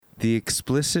The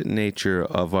explicit nature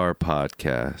of our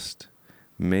podcast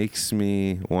makes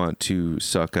me want to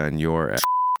suck on your ass.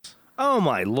 Oh,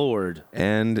 my Lord.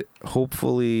 And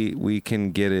hopefully we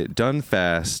can get it done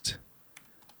fast.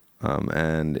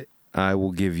 And I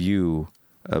will give you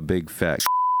a big fat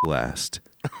blast.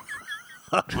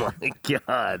 Oh, my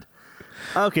God.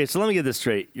 Okay, so let me get this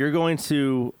straight. You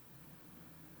say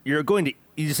you're going to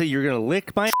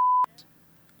lick my ass?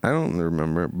 I don't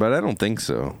remember, but I don't think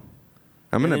so.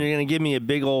 You're going to give me a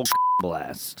big old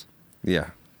blast.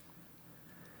 Yeah.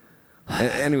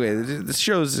 Anyway, the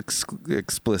show's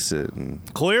explicit.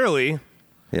 Clearly.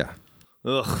 Yeah.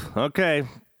 Ugh. Okay.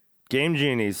 Game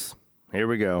Genies. Here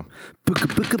we go.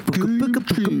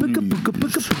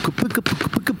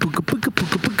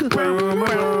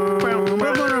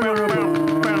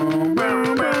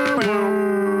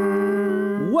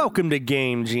 Welcome to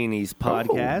Game Genies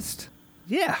podcast. Oh.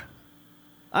 Yeah.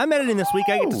 I'm editing this week.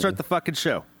 I get to start the fucking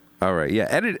show. All right.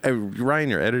 Yeah. Ryan,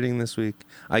 you're editing this week.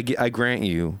 I grant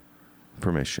you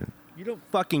permission. You don't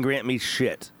fucking grant me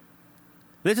shit.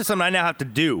 This is something I now have to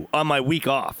do on my week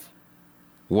off.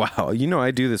 Wow. You know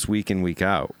I do this week in, week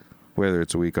out, whether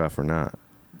it's a week off or not.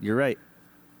 You're right.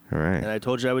 All right. And I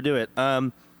told you I would do it.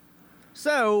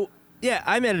 So, yeah,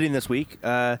 I'm editing this week.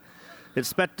 It's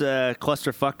spent a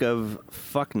clusterfuck of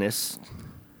fuckness.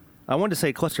 I wanted to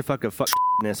say clusterfuck of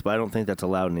fuckness, but I don't think that's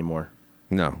allowed anymore.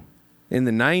 No. In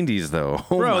the 90s, though.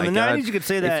 Oh Bro, my in the God. 90s you could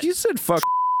say that. If you said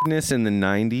fuckness in the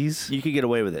 90s, you could get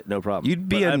away with it, no problem. You'd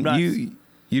be on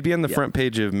the front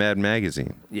page of Mad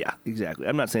Magazine. Yeah, exactly.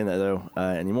 I'm not saying that, though,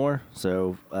 anymore.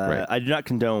 So right. I do not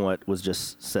condone what was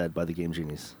just said by the Game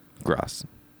Genies. Gross.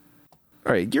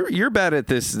 All right, you're bad at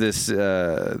this.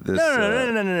 No.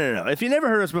 If you never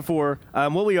heard us before,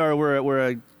 what we are, we're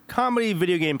a comedy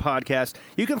video game podcast.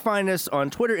 You can find us on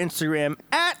Twitter, Instagram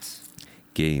at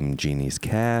Game Genies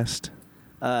Cast,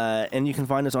 and you can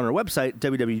find us on our website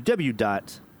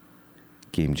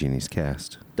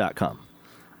www.GameGeniesCast.com.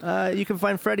 You can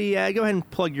find Freddie. Go ahead and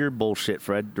plug your bullshit,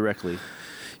 Fred, directly.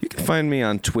 You can find me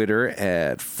on Twitter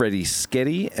at Freddie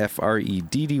Sketty,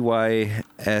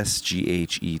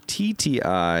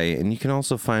 FreddySghetti, and you can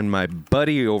also find my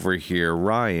buddy over here,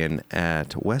 Ryan,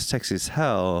 at West Texas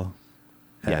Hell.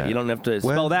 Yeah, you don't have to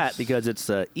spell that because it's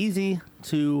easy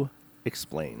to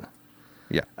explain.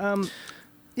 Yeah.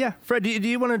 Yeah, Fred, do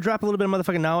you want to drop a little bit of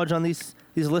motherfucking knowledge on these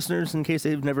listeners in case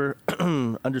they've never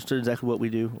understood exactly what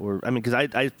we do? Or I mean, because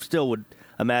I still would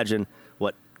imagine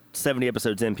 70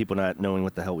 episodes in, people not knowing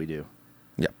what the hell we do.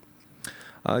 Yep.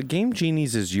 Game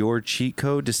Genies is your cheat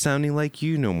code to sounding like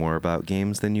you know more about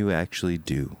games than you actually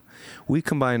do. We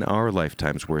combine our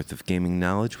lifetime's worth of gaming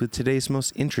knowledge with today's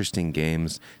most interesting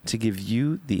games to give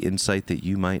you the insight that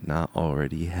you might not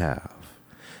already have.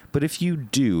 But if you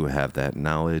do have that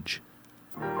knowledge...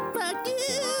 Fuck you!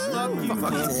 Fuck you!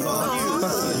 Fuck you!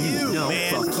 Fuck you! No,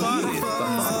 man! Fuck you!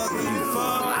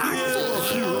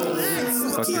 Fuck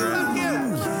you! Fuck your ass!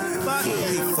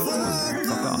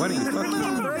 Fuck off! Why don't you fuck you?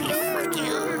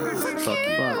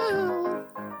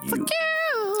 Fuck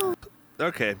you!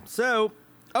 Okay, so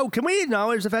can we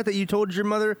acknowledge the fact that you told your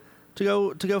mother to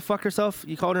go fuck herself?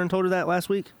 You called her and told her that last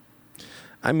week?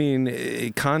 I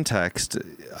mean, context,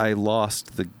 I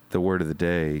lost the word of the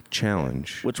day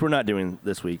challenge. Which we're not doing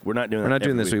this week. We're not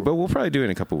doing this week, but we'll probably do it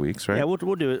in a couple weeks, right? Yeah, we'll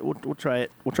do it. We'll try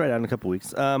it. We'll try it out in a couple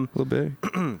weeks. A little bit.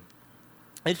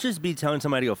 It's just be telling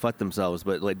somebody to go fuck themselves,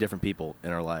 but like different people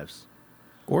in our lives.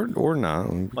 Or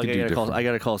not. Like I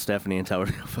gotta call Stephanie and tell her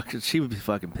to go fuck it. She would be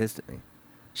fucking pissed at me.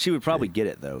 She would probably get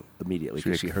it though immediately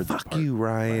because she heard that part. Fuck you,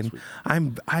 Ryan.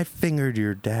 I fingered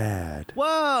your dad.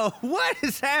 Whoa! What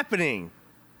is happening?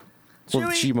 Well,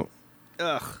 Chewy?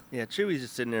 Ugh. Yeah, Chewy's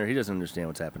just sitting there. He doesn't understand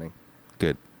what's happening.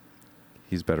 Good.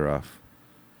 He's better off.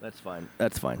 That's fine.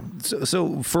 That's fine. So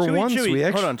for Chewy, once, Chewy, we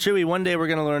actually... Hold on, Chewy, one day we're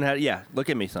going to learn how to... Yeah, look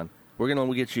at me, son. We're going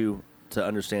to get you to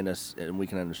understand us, and we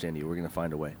can understand you. We're going to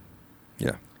find a way.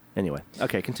 Yeah. Anyway.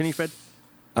 Okay, continue, Fred.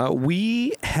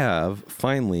 We have,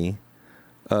 finally,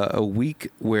 a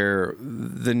week where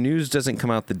the news doesn't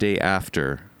come out the day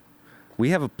after.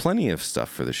 We have plenty of stuff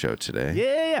for the show today.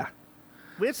 Yeah.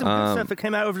 We had some good stuff that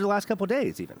came out over the last couple of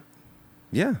days, even.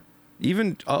 Yeah.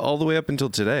 Even all the way up until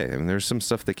today. I mean, there's some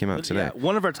stuff that came out today. Yeah,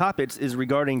 one of our topics is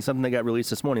regarding something that got released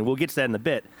this morning. We'll get to that in a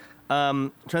bit.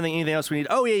 Trying to think anything else we need.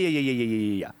 Oh,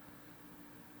 yeah.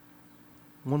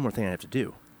 One more thing I have to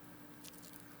do.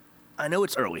 I know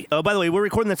it's early. Oh, by the way, we're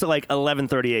recording this at like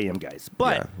 11:30 a.m., guys.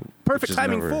 But perfect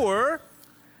timing for...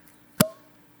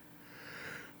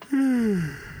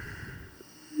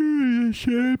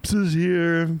 Shapes is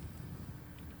here.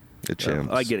 It jams.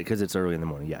 I get it because it's early in the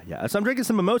morning. Yeah. So I'm drinking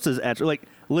some mimosas, actually, like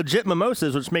legit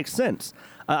mimosas, which makes sense.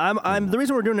 The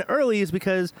reason we're doing it early is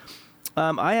because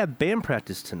I have band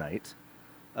practice tonight.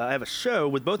 I have a show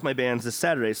with both my bands this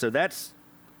Saturday, so that's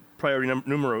priority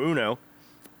numero uno.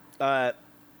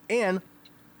 And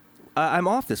I'm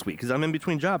off this week because I'm in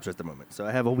between jobs at the moment, so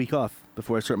I have a week off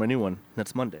before I start my new one.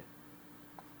 That's Monday.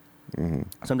 So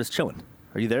I'm just chilling.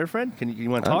 Are you there, Fred? You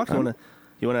want to talk?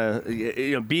 You want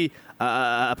to be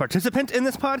a participant in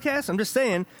this podcast? I'm just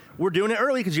saying we're doing it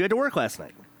early because you had to work last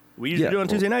night. We usually do it on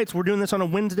Tuesday nights. We're doing this on a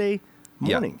Wednesday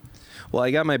morning. Yeah. Well,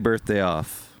 I got my birthday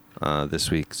off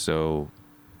this week, so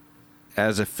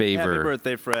as a favor... Happy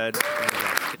birthday, Fred.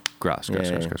 Gross.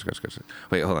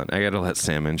 Wait, hold on. I got to let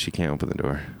Sam in. She can't open the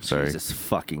door. Sorry. Jesus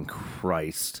fucking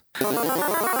Christ.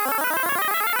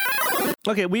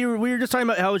 Okay, we were just talking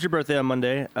about how was your birthday on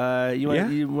Monday. You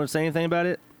want to say anything about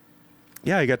it?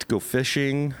 Yeah, I got to go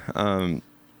fishing.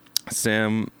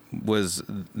 Sam was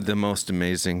the most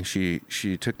amazing.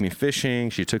 She took me fishing.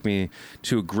 She took me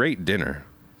to a great dinner.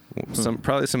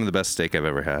 Probably some of the best steak I've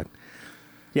ever had.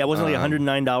 Yeah, it wasn't like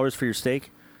 $109 for your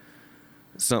steak?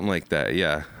 Something like that,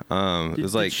 yeah. It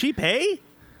was like... Did she pay?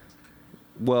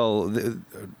 Well,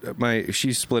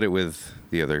 she split it with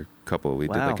the other couple. We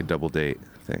did like a double date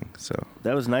thing, so...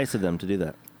 That was nice of them to do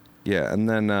that. Yeah, and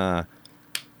then...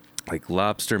 like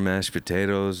lobster mashed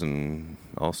potatoes and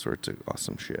all sorts of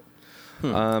awesome shit.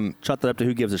 Chalk that up to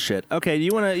who gives a shit. Okay,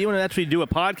 you want to actually do a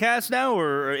podcast now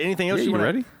or anything else? Yeah, you want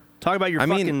ready? Talk about your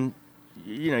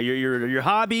your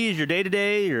hobbies, your day to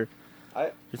day, your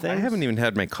things. I haven't even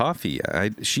had my coffee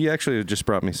yet. She actually just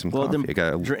brought me some coffee.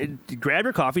 Then grab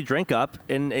your coffee, drink up,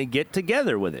 and get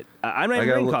together with it. I'm not even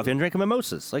drinking coffee. I'm drinking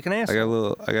mimosas like an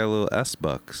asshole. I got a little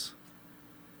S-Bucks.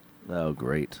 Oh,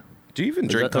 great. Do you even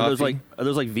drink coffee? Are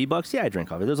those like V-Bucks? Yeah, I drink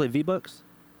coffee. Are those like V-Bucks?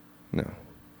 No.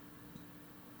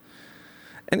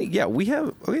 And yeah, we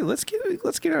have. Okay, let's get on to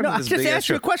this big I just asked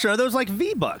you a question. Are those like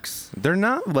V-Bucks? They're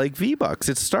not like V-Bucks.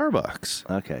 It's Starbucks.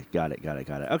 Okay, got it.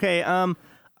 Okay,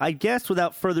 I guess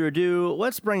without further ado,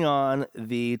 let's bring on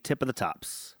the tip of the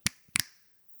tops.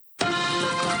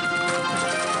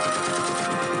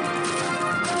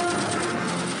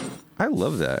 I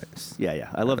love that. Yeah,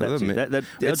 I love that too.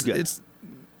 That's good.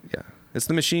 It's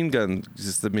the machine gun.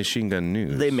 It's the machine gun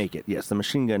news. They make it. Yes, the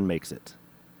machine gun makes it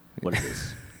what it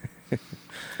is.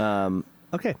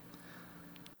 Okay.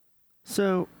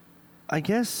 So, I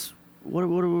guess what are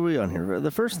we on here?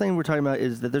 The first thing we're talking about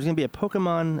is that there's going to be a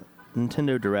Pokemon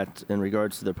Nintendo Direct in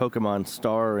regards to their Pokemon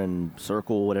Star and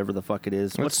Circle, whatever the fuck it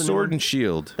is. What's the Sword and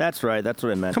Shield? That's right. That's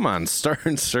what I meant. Come on, Star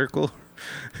and Circle.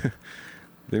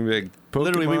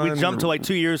 Literally, we jumped to like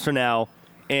 2 years from now,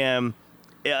 and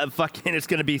fucking, it's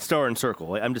gonna be Star and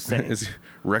Circle. I'm just saying. It's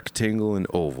rectangle and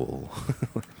oval.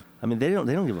 I mean, they don't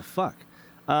give a fuck.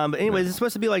 But anyways, it's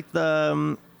supposed to be like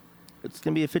the. It's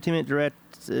gonna be a 15-minute direct.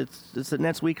 It's the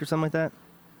next week or something like that.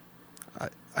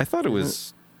 I thought it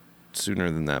was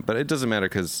sooner than that, but it doesn't matter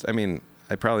because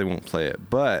I probably won't play it.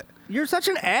 But you're such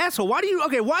an asshole. Why do you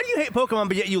hate Pokemon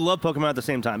but yet you love Pokemon at the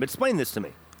same time? Explain this to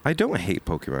me. I don't hate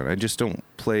Pokemon. I just don't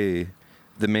play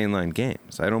the mainline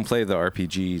games. I don't play the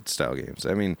RPG style games.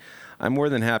 I'm more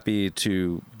than happy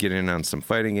to get in on some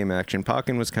fighting game action.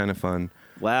 Pokken was kind of fun.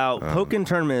 Wow, Pokken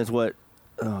Tournament is what?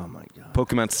 Oh my god.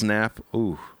 Pokemon Snap.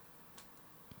 Ooh,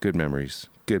 good memories.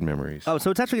 Good memories. Oh, so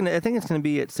it's actually I think it's gonna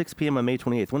be at 6 p.m. on May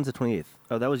 28th. When's the 28th?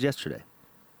 Oh, that was yesterday.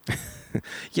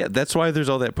 Yeah, that's why there's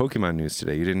all that Pokemon news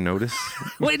today. You didn't notice?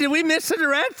 Wait, did we miss the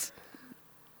direct?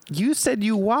 You said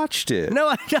you watched it. No,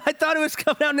 I thought it was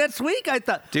coming out next week. I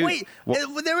thought. Dude, wait,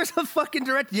 there was a fucking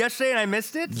direct yesterday and I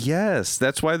missed it? Yes,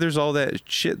 that's why there's all that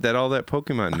shit, all that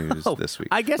Pokemon news this week.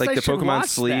 I guess like I the should Pokemon watch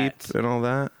Sleep that. and all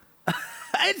that.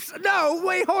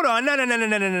 Wait, hold on.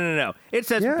 No. It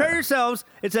says, prepare yourselves.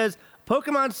 It says,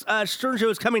 Pokemon Stern Show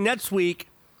is coming next week.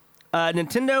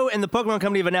 Nintendo and the Pokemon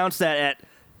Company have announced that at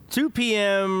 2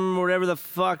 p.m., whatever the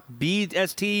fuck,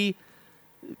 BST,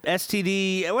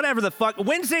 STD, whatever the fuck,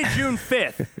 Wednesday, June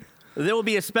 5th, there will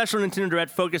be a special Nintendo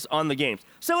Direct focused on the games.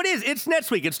 So it's next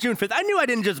week. It's June 5th. I knew I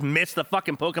didn't just miss the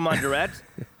fucking Pokemon Direct.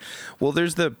 Well,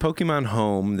 there's the Pokemon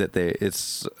Home that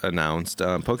it's announced.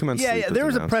 Pokemon Sleep. Yeah. There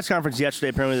was a press conference yesterday,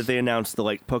 apparently, that they announced the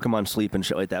Pokemon Sleep and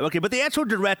shit like that. Okay, but the actual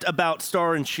Direct about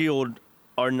Star and Shield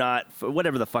are not,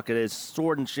 whatever the fuck it is,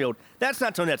 Sword and Shield, that's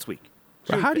not till next week.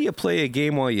 So how do you play a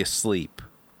game while you sleep?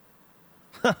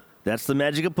 That's the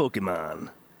magic of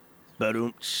Pokemon.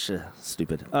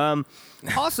 Stupid.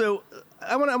 Also,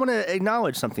 I want to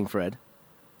acknowledge something, Fred.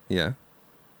 Yeah.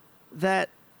 That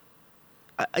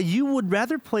you would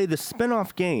rather play the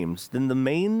spin-off games than the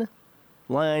main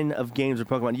line of games of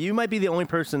Pokemon. You might be the only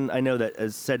person I know that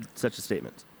has said such a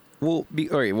statement. All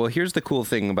right. Well, here's the cool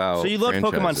thing about. So you love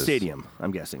Pokemon franchises. Stadium,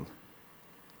 I'm guessing.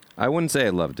 I wouldn't say I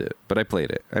loved it, but I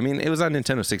played it. I mean, it was on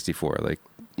Nintendo 64. Like,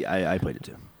 Yeah, I played it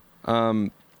too.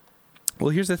 well,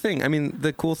 here's the thing. I mean,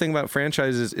 the cool thing about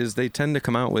franchises is they tend to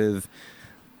come out with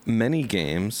many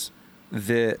games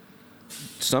that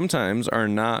sometimes are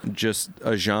not just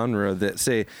a genre that,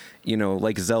 say,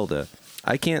 like Zelda.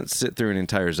 I can't sit through an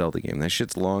entire Zelda game. That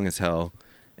shit's long as hell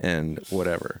and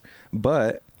whatever.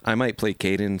 But I might play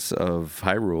Cadence of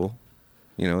Hyrule.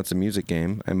 It's a music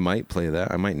game. I might play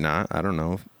that. I might not. I don't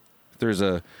know. If there's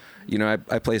a,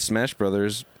 I play Smash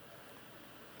Brothers.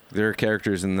 There are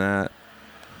characters in that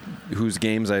whose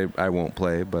games I won't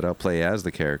play, but I'll play as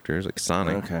the characters, like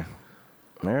Sonic. Okay.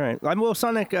 All right. Well,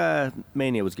 Sonic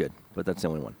Mania was good, but that's the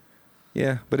only one.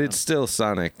 Yeah, but it's still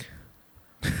Sonic.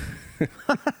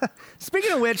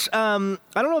 Speaking of which, I don't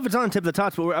know if it's on the tip of the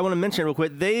tots, but I want to mention it real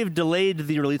quick. They've delayed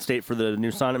the release date for the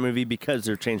new Sonic movie because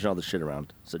they're changing all the shit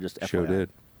around. So just FYI. Sure did.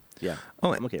 Yeah.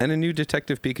 Oh, I'm okay. and a new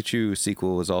Detective Pikachu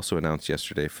sequel was also announced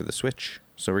yesterday for the Switch.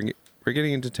 So we're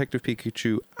getting a Detective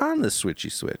Pikachu on the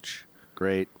Switchy Switch.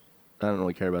 Great. I don't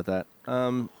really care about that.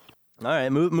 All right,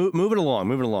 move it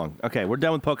along. Okay, we're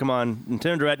done with Pokemon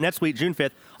Nintendo Direct next week, June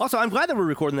 5th. Also, I'm glad that we're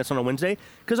recording this on a Wednesday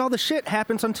because all the shit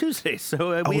happens on Tuesday.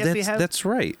 So That's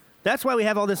right. That's why we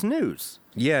have all this news.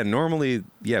 Yeah, normally,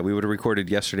 we would have recorded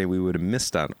yesterday. We would have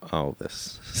missed on all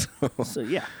this. So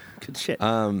yeah, good shit.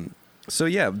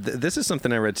 This is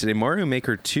something I read today. Mario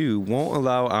Maker 2 won't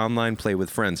allow online play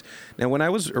with friends. Now, when I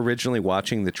was originally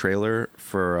watching the trailer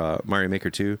for Mario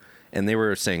Maker 2, and they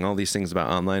were saying all these things about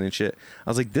online and shit, I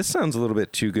was like, this sounds a little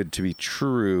bit too good to be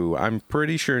true. I'm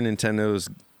pretty sure Nintendo's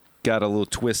got a little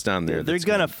twist on there. They're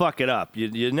going to fuck it up.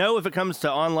 You know, if it comes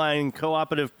to online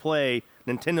cooperative play,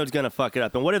 Nintendo's going to fuck it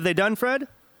up. And what have they done, Fred?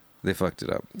 They fucked it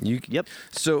up. Yep.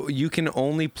 So you can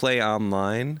only play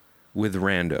online with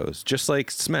randos, just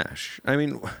like Smash. I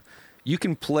mean, you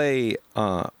can play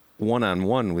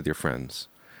one-on-one with your friends,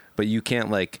 but you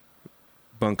can't, like,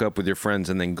 bunk up with your friends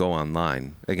and then go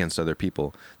online against other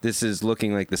people. This is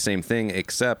looking like the same thing,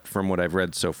 except from what I've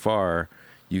read so far,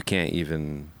 you can't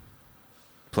even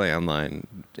play online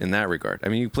in that regard. I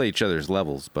mean, you play each other's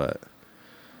levels, but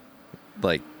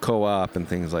like co-op and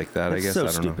things like that, That's I guess. so I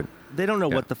don't stupid. know. They don't know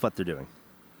what the fuck they're doing.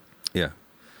 Yeah.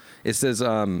 It says,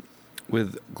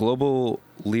 with global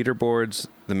leaderboards,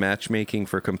 the matchmaking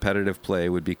for competitive play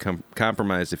would be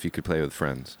compromised if you could play with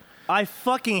friends. I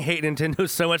fucking hate Nintendo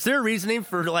so much. Their reasoning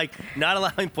for like not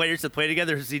allowing players to play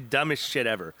together is the dumbest shit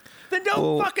ever. Then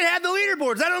don't fucking have the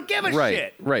leaderboards. I don't give a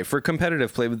shit. Right. For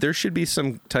competitive play, there should be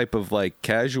some type of like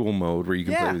casual mode where you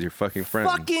can play with your fucking friends.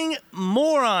 Fucking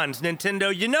morons,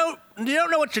 Nintendo. You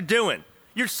don't know what you're doing.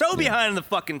 You're so behind in the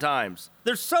fucking times.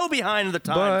 They're so behind in the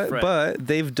times, Fred. But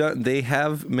they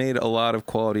have made a lot of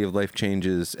quality of life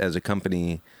changes as a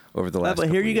company over the last. But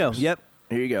here you go. Yep.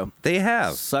 Here you go. They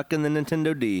have. Sucking the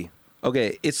Nintendo D.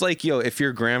 Okay, it's like, if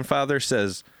your grandfather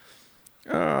says,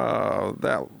 "Oh,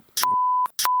 that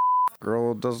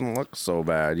girl doesn't look so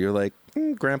bad," you're like,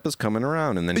 "Grandpa's coming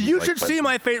around," and then you should see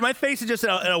my face. My face is just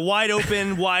a wide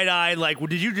open, wide eyed. Like,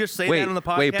 did you just say that on the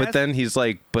podcast? Wait, but then he's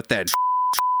like, "But that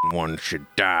one should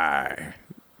die."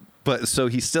 But so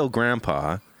he's still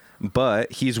grandpa,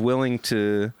 but he's willing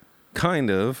to kind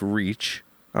of reach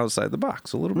outside the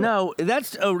box a little bit. No,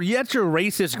 that's your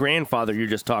racist grandfather you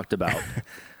just talked about.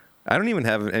 I don't even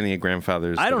have any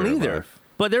grandfathers. I don't either.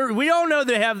 But we all know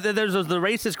there's the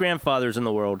racist grandfathers in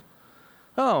the world.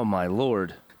 Oh my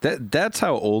lord. That's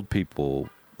how old people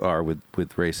are with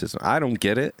racism. I don't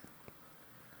get it,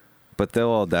 but they'll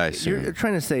all die soon. You're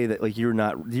trying to say that like you were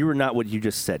not what you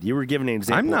just said. You were giving an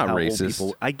example. I'm not of how racist.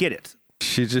 Old people, I get it.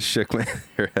 She just shook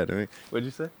her head at me. What'd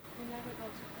you say?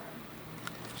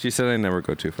 She said I never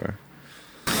go too far.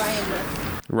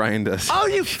 Ryan does. Oh,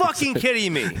 you fucking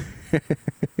kidding me?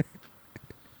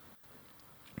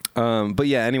 But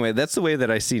yeah, anyway, that's the way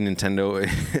that I see Nintendo.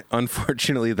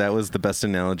 Unfortunately, that was the best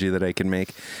analogy that I can make.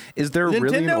 Is there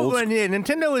really an old...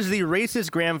 Nintendo is the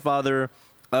racist grandfather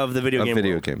of the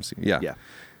video games. Yeah.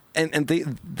 And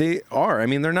they are. I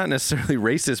mean, they're not necessarily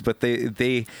racist, but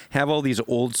they have all these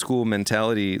old school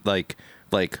mentality, like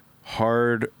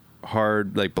hard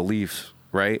like beliefs,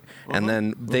 right? And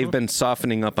then they've been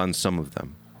softening up on some of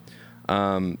them.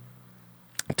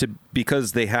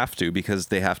 Because they have to be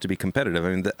competitive. I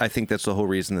mean, I think that's the whole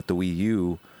reason that the Wii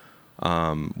U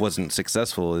wasn't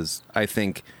successful. Is I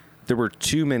think there were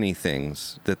too many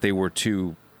things that they were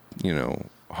too,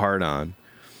 hard on,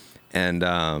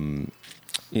 and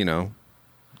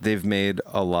they've made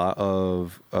a lot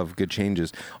of good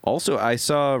changes. Also, I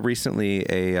saw recently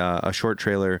a short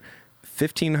trailer.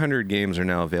 1,500 games are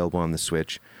now available on the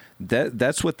Switch.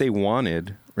 that's what they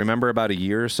wanted. Remember about a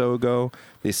year or so ago,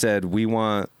 they said we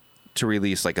want to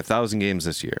release like 1,000 games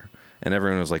this year, and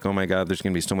everyone was like, "Oh my God, there's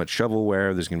going to be so much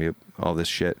shovelware. There's going to be all this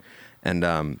shit." And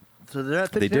So they're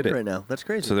at 1,500 right now. That's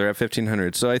crazy. So they're at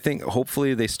 1,500. So I think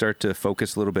hopefully they start to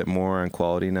focus a little bit more on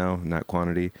quality now, not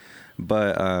quantity.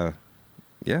 But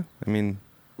yeah, I mean,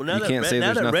 well, now you can't say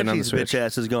there's nothing on the Reggie's Switch. bitch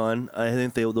ass is gone, I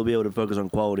think they'll be able to focus on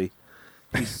quality.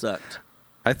 He sucked.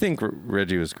 I think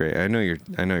Reggie was great. I know you're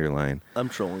lying. I'm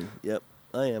trolling. Yep,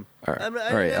 I am. All right.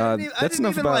 All right. That's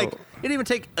enough about. It didn't even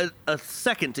take a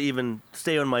second to even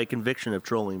stay on my conviction of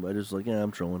trolling. But I just like, yeah,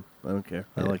 I'm trolling. I don't care.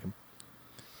 I like him.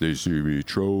 They see me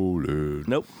trolling.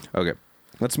 Nope. Okay,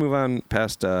 let's move on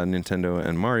past Nintendo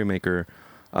and Mario Maker.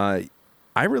 I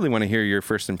really want to hear your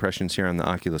first impressions here on the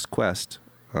Oculus Quest.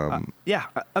 Yeah.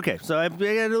 Okay. So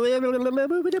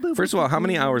First of all, how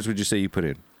many hours would you say you put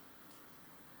in?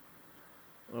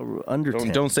 Under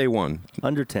 10. Don't say one.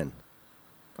 Under 10.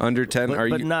 Under 10?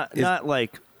 But not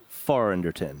like far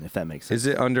under 10, if that makes sense. Is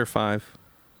it under 5?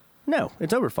 No,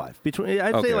 it's over 5. I'd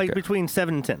say like between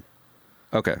 7 and 10.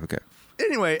 Okay.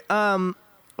 Anyway, but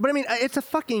I mean, it's a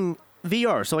fucking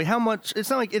VR. So like, how much? It's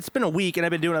not like it's been a week and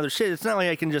I've been doing other shit. It's not like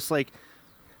I can just like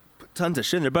put tons of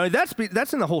shit in there. But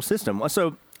that's in the whole system.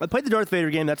 So I played the Darth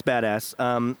Vader game. That's badass.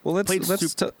 Well,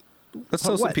 let's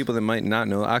tell some people that might not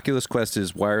know. Oculus Quest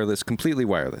is wireless, completely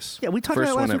wireless. Yeah, we talked about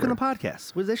it last week on the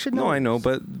podcast. Well, they should know. No, I know,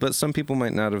 but some people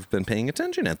might not have been paying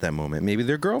attention at that moment. Maybe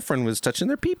their girlfriend was touching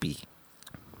their pee-pee.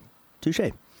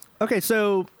 Touche. Okay,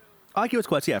 so Oculus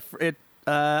Quest, yeah.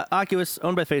 Oculus,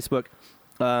 owned by Facebook,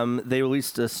 they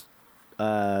released 2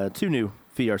 new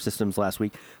VR systems last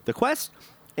week. The Quest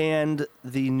and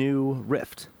the new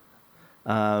Rift.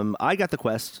 I got the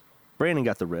Quest. Brandon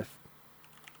got the Rift.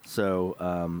 So,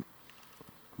 I'm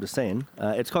just saying.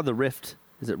 It's called the Rift.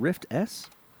 Is it Rift S?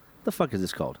 What the fuck is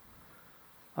this called?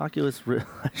 Oculus Rift.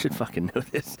 I should fucking know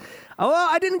this. Oh, well,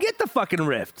 I didn't get the fucking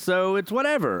Rift, so it's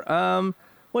whatever.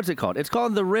 What's it called? It's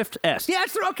called the Rift S. Yeah,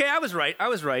 okay, I was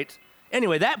right.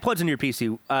 Anyway, that plugs into your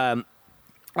PC.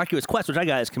 Oculus Quest, which I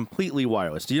got, is completely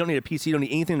wireless. You don't need a PC. You don't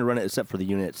need anything to run it except for the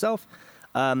unit itself.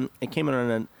 It came in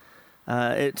on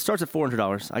it starts at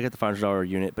 $400. I got the $500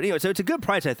 unit. But anyway, so it's a good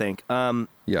price, I think.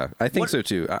 Yeah, I think so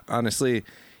too. Honestly,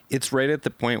 it's right at the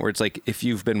point where it's like if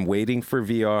you've been waiting for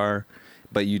VR,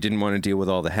 but you didn't want to deal with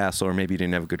all the hassle, or maybe you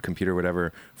didn't have a good computer or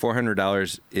whatever,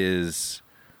 $400 is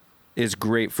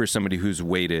great for somebody who's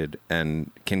waited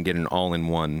and can get an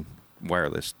all-in-one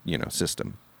wireless,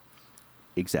 system.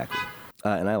 Exactly.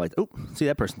 And I like. Oh, see,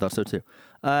 that person thought so too.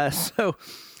 So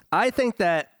I think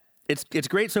that it's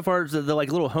great so far. The like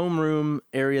little homeroom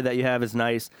area that you have is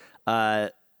nice.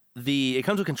 It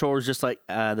comes with controllers just like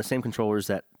the same controllers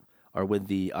that are with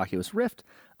the Oculus Rift.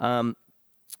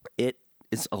 It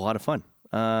is a lot of fun.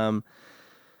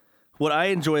 What I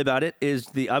enjoy about it is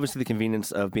obviously the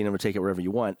convenience of being able to take it wherever you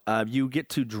want. You get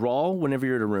to draw whenever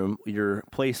you're in a room, your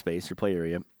play space, your play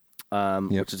area,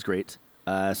 which is great.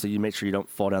 So you make sure you don't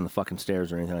fall down the fucking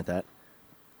stairs or anything like that.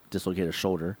 Dislocate a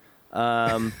shoulder.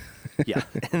 Yeah.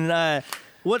 And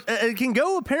it can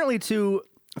go apparently to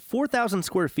 4,000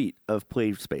 square feet of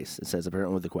play space, it says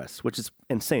apparently with the Quest, which is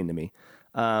insane to me.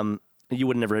 You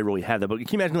would never really have that. But can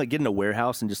you imagine like getting a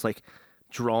warehouse and just like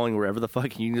drawing wherever the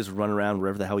fuck, you can just run around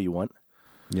wherever the hell you want?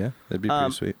 Yeah, that'd be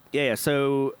pretty sweet. Yeah.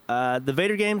 So the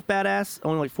Vader game's badass,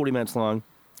 only like 40 minutes long.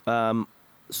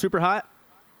 Super Hot,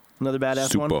 another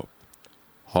badass one. Super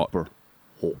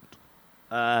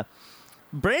hot.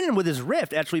 Brandon with his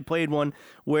Rift actually played one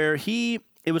where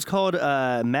it was called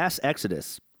Mass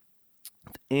Exodus,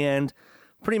 and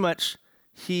pretty much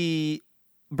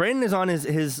Brandon is on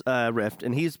his Rift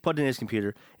and he's plugged in his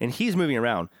computer and he's moving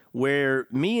around. Where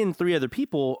me and 3 other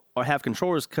people have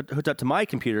controllers hooked up to my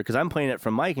computer because I'm playing it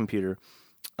from my computer,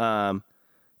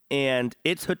 and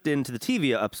it's hooked into the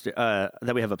TV upstairs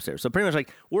that we have upstairs. So pretty much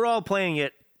like we're all playing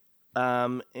it.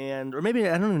 Or maybe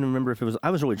I don't even remember if I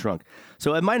was really drunk.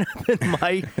 So it might have been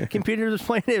my computer that was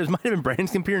playing it. It might have been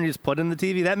Brandon's computer and he just plugged in the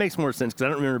TV. That makes more sense because I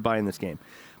don't remember buying this game.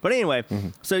 But anyway,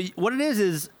 so what it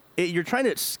is you're trying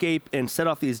to escape and set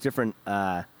off these different,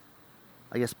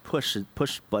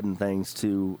 push button things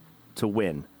to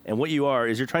win. And what you are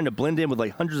is you're trying to blend in with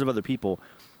like hundreds of other people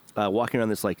walking around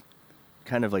this like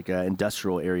kind of like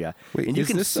industrial area. Wait, and you is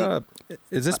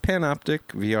this Panoptic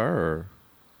VR or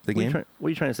the game? What are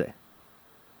you trying to say?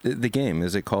 The game,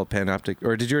 is it called Panoptic?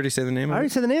 Or did you already say the name of it? I already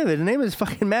said the name of it. The name is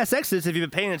fucking Mass Exodus if you've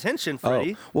been paying attention,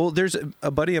 Freddie. Oh, well, there's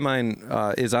a buddy of mine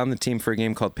is on the team for a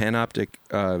game called Panoptic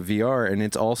VR, and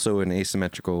it's also an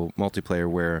asymmetrical multiplayer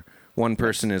where one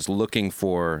person is looking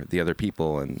for the other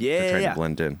people and they're trying to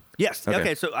blend in. Yes.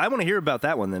 Okay. So I want to hear about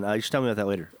that one then. You should tell me about that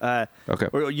later. Okay.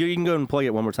 Or you can go and plug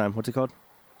it one more time. What's it called?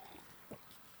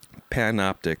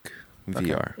 Panoptic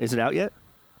VR. Okay. Is it out yet?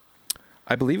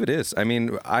 I believe it is. I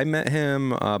mean, I met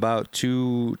him about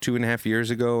 2.5 years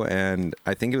ago, and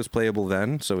I think it was playable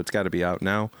then, so it's got to be out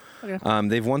now. Okay.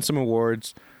 They've won some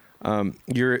awards.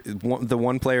 The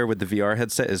one player with the VR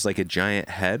headset is like a giant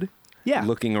head. Yeah.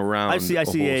 Looking around. I see.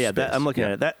 Yeah. I'm looking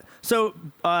at it. So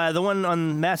the one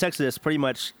on Mass Exodus, pretty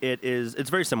much, it's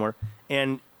very similar,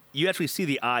 and you actually see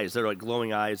the eyes. They're like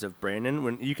glowing eyes of Brandon.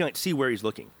 When you can like see where he's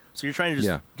looking. So you're trying to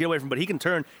just get away from, but he can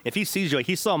turn. If he sees you, like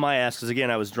he saw my ass, because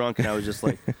again, I was drunk and I was just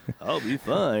like, I'll be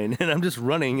fine. And I'm just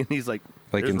running, and he's like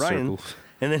in Ryan. Circles.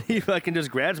 And then he fucking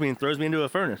just grabs me and throws me into a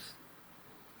furnace.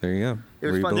 There you go. It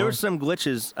was fun. There were some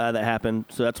glitches that happened,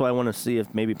 so that's why I want to see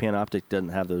if maybe Panoptic doesn't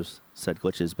have those said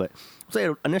glitches. But I'll say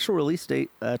initial release date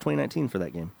 2019 for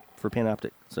that game, for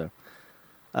Panoptic. So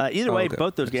either way,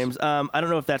 both those games. I don't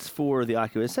know if that's for the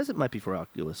Oculus. It says it might be for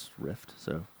Oculus Rift,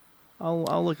 so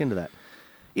I'll look into that.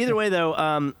 Either way,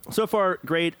 though, so far,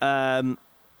 great. The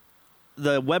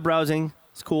web browsing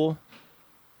is cool.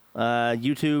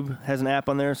 YouTube has an app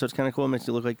on there, so it's kind of cool. It makes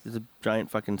it look like there's a giant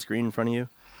fucking screen in front of you.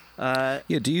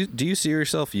 Do you see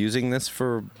yourself using this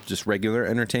for just regular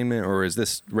entertainment, or is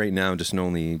this right now just an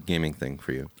only gaming thing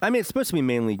for you? I mean, it's supposed to be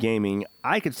mainly gaming.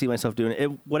 I could see myself doing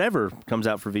it. Whatever comes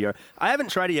out for VR. I haven't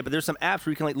tried it yet, but there's some apps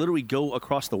where you can like literally go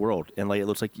across the world, and like it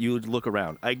looks like you would look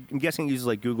around. I'm guessing it uses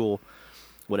like Google,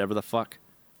 whatever the fuck.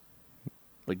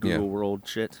 Like Google World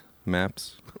shit.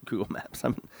 Maps. Google Maps.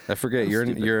 I forget you're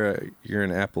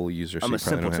an Apple user. So I'm a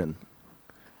simpleton.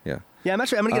 Yeah. Yeah, I'm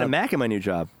gonna get a Mac in my new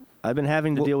job. I've been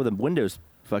having to deal with a Windows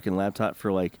fucking laptop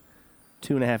for like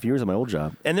 2.5 years at my old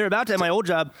job, and they're about to, at my old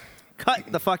job,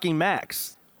 cut the fucking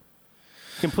Macs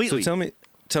completely. So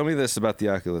tell me this about the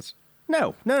Oculus.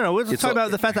 No. Let's talk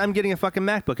about the fact that I'm getting a fucking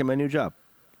MacBook in my new job.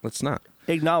 Let's not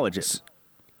Acknowledge it.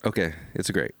 Okay, it's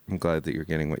great. I'm glad that you're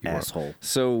getting what you want. Asshole.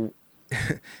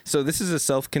 So this is a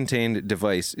self-contained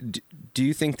device. Do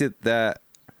you think that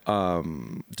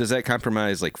does that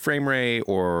compromise like frame rate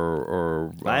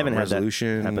or I haven't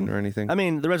resolution had that or anything? I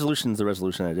mean, the resolution is the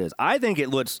resolution that it is. I think it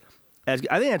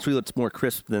actually looks more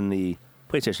crisp than the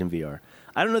PlayStation VR.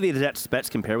 I don't know the exact specs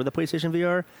compare with the PlayStation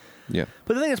VR. Yeah.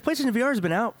 But the thing is, PlayStation VR has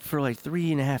been out for like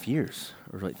 3.5 years,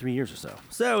 or like 3 years or so.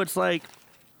 So it's like,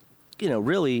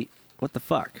 really, what the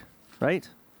fuck, right?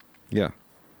 Yeah.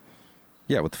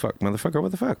 Yeah, what the fuck? Motherfucker,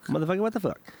 what the fuck? Motherfucker, what the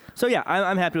fuck? So yeah,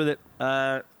 I'm happy with it.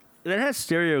 It has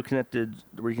stereo connected,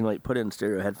 where you can like put in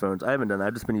stereo headphones. I haven't done that.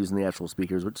 I've just been using the actual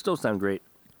speakers, which still sound great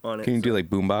on it. Can you do like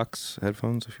boombox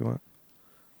headphones if you want?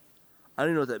 I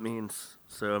don't know what that means,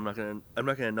 so I'm not gonna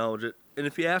acknowledge it. And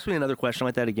if you ask me another question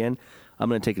like that again, I'm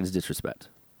gonna take it as disrespect.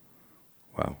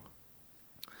 Wow.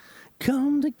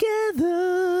 Come together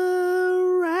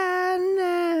right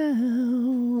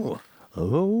now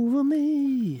over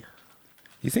me.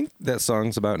 You think that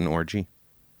song's about an orgy?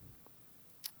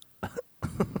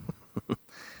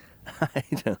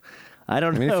 I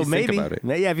don't know. If you Maybe. think about it.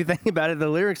 Yeah, if you think about it, the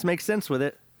lyrics make sense with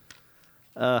it.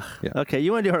 Yeah. Okay,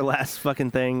 you want to do our last fucking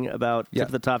thing about Tip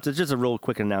of the Tops? It's just a real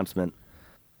quick announcement.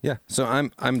 Yeah. So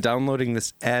I'm downloading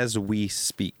this as we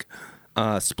speak.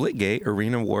 Splitgate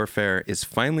Arena Warfare is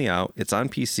finally out. It's on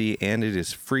PC and it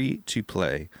is free to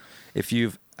play. If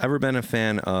you've ever been a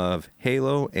fan of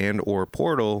Halo and or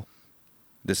Portal,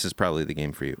 this is probably the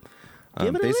game for you.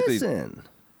 Give it a listen.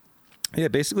 Yeah,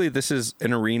 basically this is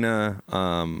an arena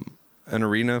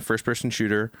first-person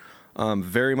shooter,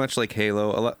 very much like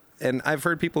Halo. And I've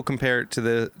heard people compare it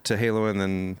to Halo, and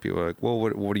then people are like, "Well,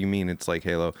 what do you mean it's like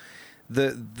Halo?"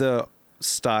 The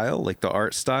style, like the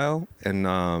art style,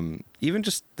 and even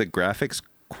just the graphics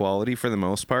quality for the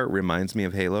most part reminds me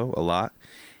of Halo a lot.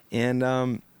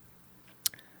 And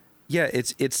yeah,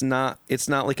 it's not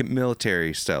like a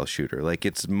military style shooter. Like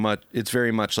it's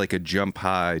very much like a jump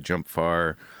high, jump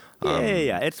far.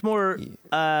 Yeah. It's more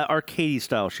arcade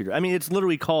style shooter. I mean, it's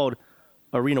literally called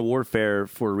Arena Warfare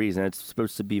for a reason. It's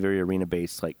supposed to be very arena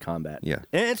based, like combat. Yeah,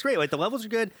 and it's great. Like the levels are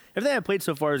good. Everything I've played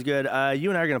so far is good.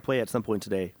 You and I are going to play at some point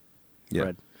today. Yeah.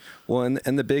 Fred. Well,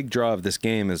 and the big draw of this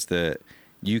game is that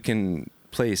you can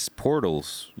place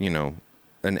portals. An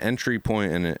entry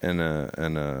point and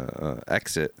a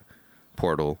exit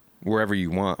portal wherever you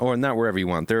want, or not wherever you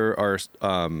want. There are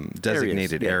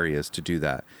designated areas to do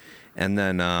that. And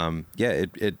then,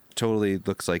 it totally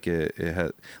looks like it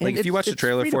has. Like if you watch the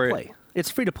trailer for it, it's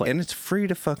free to play, and it's free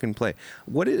to fucking play.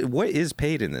 What is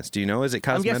paid in this? Do you know? Is it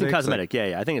cosmetic? I'm guessing cosmetic.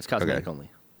 Yeah. I think it's cosmetic only.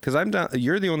 Because I'm down.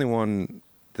 You're the only one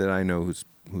that I know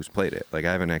who's played it. Like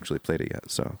I haven't actually played it yet,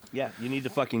 so. Yeah, you need to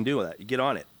fucking do that. You get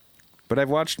on it. But I've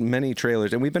watched many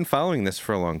trailers, and we've been following this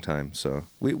for a long time. So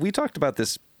we talked about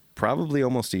this probably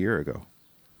almost a year ago.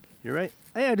 You're right.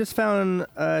 Hey, I just found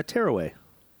Tearaway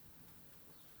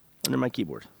under my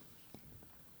keyboard.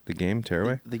 The game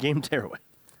Tearaway? The game Tearaway.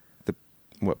 The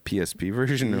what, PSP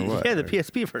version or what? Yeah, the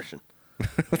PSP version.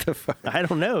 What the fuck? I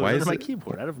don't know. Why It was is under my it-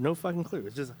 keyboard. I have no fucking clue.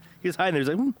 It's just he was hiding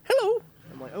there. He's like, "Hello."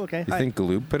 I'm like, "Okay." You Hi. think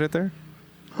Galoob put it there?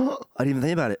 I didn't even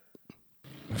think about it.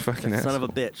 Fucking Son asshole. of a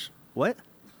bitch. What?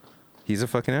 He's a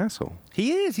fucking asshole.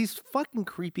 He is. He's fucking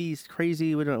creepy. He's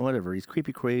crazy. Whatever. He's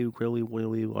creepy,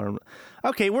 willy.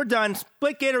 Okay, we're done.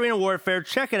 Splitgate Arena Warfare.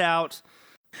 Check it out.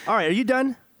 All right, are you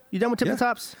done? You done with Tip Yeah. the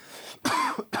Tops?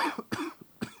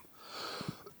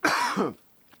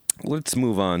 Let's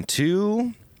move on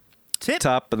to Tip.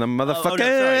 top of the motherfucking Oh,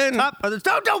 no, sorry. Top of the.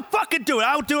 Don't fucking do it.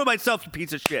 I'll do it myself, you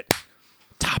piece of shit.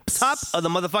 tops. Top of the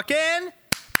motherfucking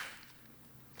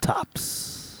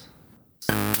tops.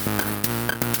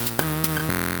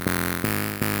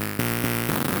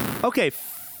 Okay,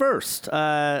 first,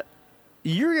 I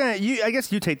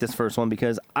guess you take this first one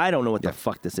because I don't know what the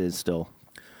fuck this is still.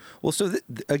 Well, so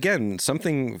again,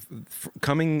 something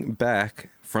coming back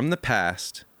from the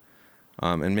past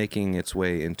and making its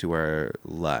way into our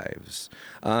lives.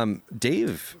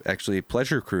 Dave, actually,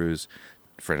 Pleasure Cruise,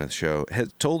 friend of the show,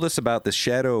 has told us about the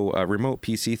Shadow remote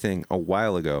PC thing a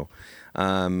while ago.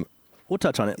 We'll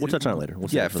touch on it. We'll touch on it later. We'll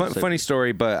Yeah, save it for the funny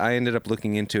story, but I ended up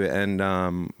looking into it, and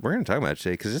we're going to talk about it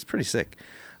today because it's pretty sick,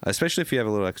 especially if you have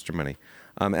a little extra money.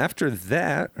 After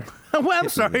that, Well, I'm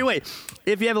sorry. Wait.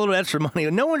 If you have a little extra money,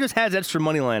 no one just has extra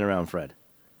money lying around, Fred.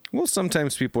 well,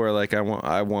 sometimes people are like, I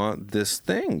want this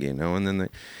thing, and then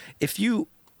if you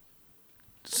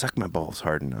suck my balls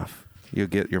hard enough, you'll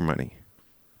get your money.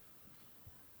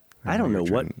 I don't know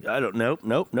you're what. I don't know.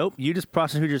 Nope. You just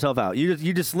prostitute yourself out.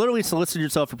 You just literally solicited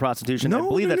yourself for prostitution. I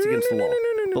believe that's against the law.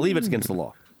 Believe it's against the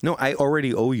law. No, I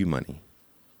already owe you money.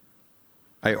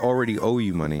 I already owe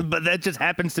you money. But that just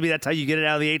happens to be that's how you get it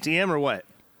out of the ATM or what?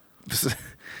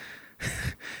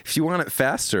 If you want it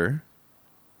faster,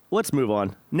 Let's move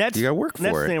on. Next, You gotta work for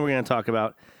next it. thing we're going to talk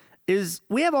about is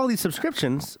we have all these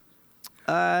subscriptions.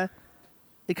 It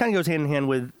kind of goes hand in hand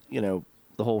with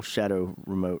the whole Shadow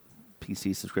remote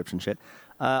PC subscription shit.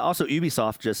 Also,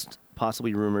 Ubisoft just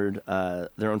possibly rumored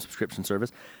their own subscription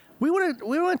service. We want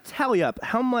to tally up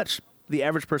how much the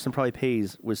average person probably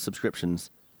pays with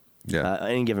subscriptions yeah.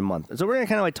 any given month. And so we're going to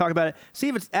kind of like talk about it,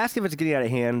 ask if it's getting out of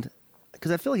hand,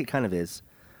 because I feel like it kind of is.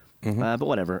 But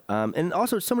whatever. And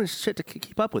also, so much shit to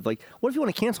keep up with. Like, what if you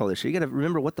want to cancel all this shit? You got to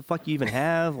remember what the fuck you even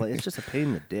have. Like, it's just a pain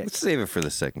in the dick. Let's save it for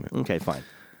the segment. Okay, fine.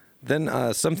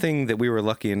 Then something that we were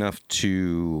lucky enough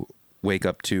to wake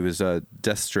up to is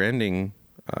Death Stranding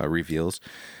reveals.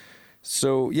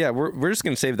 So yeah, we're just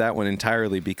gonna save that one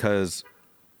entirely because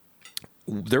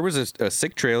there was a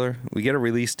sick trailer. We get a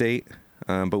release date,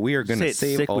 but we are gonna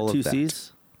save sick all with of two that.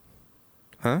 C's?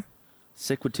 Huh?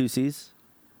 Sick with two C's?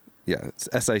 Yeah, it's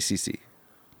SICC.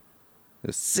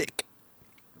 It's sick.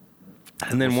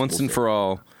 And then once and for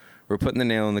all, we're putting the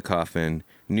nail in the coffin.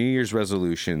 New Year's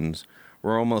resolutions.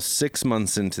 We're almost 6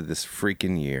 months into this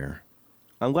freaking year.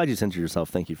 I'm glad you censored yourself.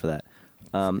 Thank you for that.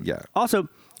 Yeah. Also,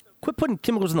 quit putting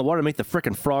chemicals in the water to make the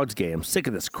frickin' frogs gay. I'm sick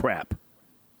of this crap.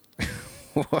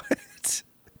 What?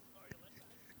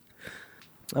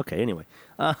 Okay, anyway.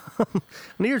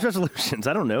 New Year's resolutions.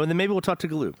 I don't know. And then maybe we'll talk to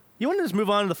Galoob. You want to just move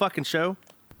on to the fucking show?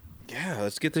 Yeah,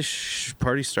 let's get this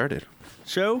party started.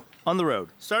 Show on the road.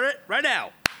 Start it right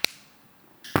now.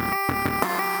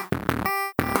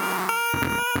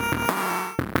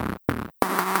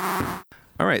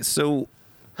 All right, so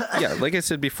yeah, like I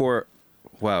said before,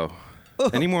 wow.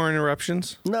 Any more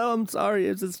interruptions? No, I'm sorry.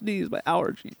 It's a sneeze. My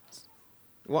allergies.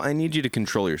 Well, I need you to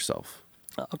control yourself.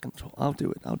 I'll control. I'll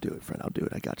do it, Fred. I'll do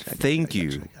it. I got you. Thank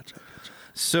you.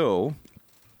 So,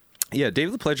 yeah,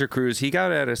 David the Pleasure Cruise, he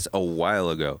got at us a while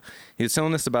ago. He was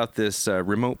telling us about this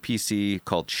remote PC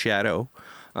called Shadow.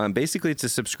 Basically, it's a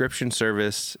subscription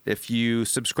service. If you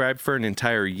subscribe for an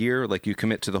entire year, like you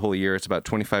commit to the whole year, it's about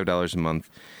 $25 a month.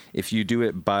 If you do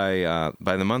it by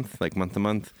the month, like month to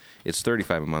month, it's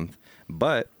 $35 a month.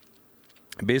 But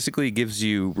basically, it gives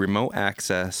you remote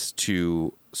access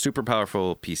to super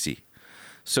powerful PC.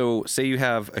 So, say you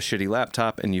have a shitty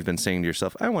laptop and you've been saying to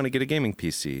yourself, I want to get a gaming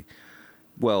PC.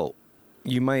 Well,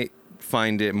 you might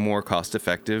find it more cost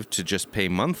effective to just pay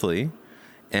monthly.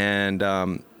 And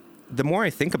the more I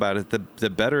think about it, the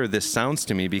better this sounds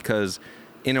to me, because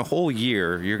in a whole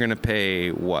year, you're going to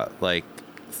pay what, like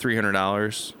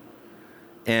 $300?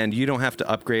 And you don't have to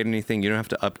upgrade anything. You don't have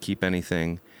to upkeep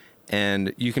anything.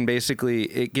 and you can basically,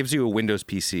 it gives you a Windows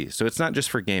PC. So it's not just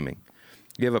for gaming.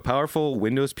 You have a powerful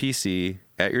Windows PC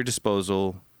at your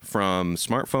disposal from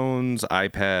smartphones,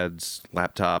 iPads,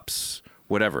 laptops,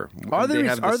 whatever. Are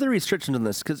there restrictions on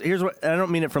this? Because here's what, I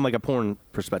don't mean it from like a porn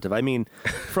perspective. I mean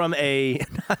from a,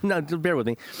 no, bear with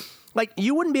me. Like,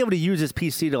 you wouldn't be able to use this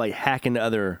PC to like hack into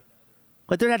other,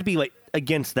 like there'd have to be like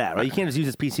against that, right? You can't just use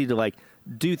this PC to like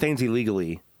do things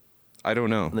illegally. I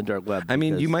don't know. On the dark web. I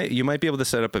mean, you might be able to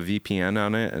set up a VPN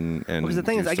on it, and because the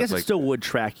thing is, I guess it like, still would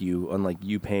track you on like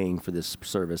you paying for this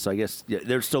service. So I guess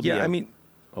there'd still be. Yeah, I mean,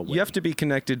 you have to be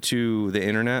connected to the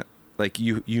internet. Like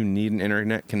you need an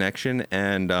internet connection,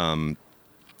 and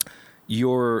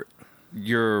your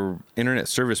internet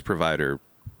service provider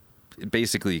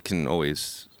basically can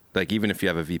always, like, even if you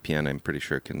have a VPN, I'm pretty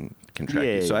sure can track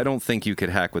you. So I don't think you could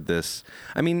hack with this.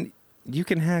 I mean, you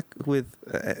can hack with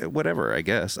whatever, I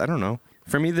guess. I don't know.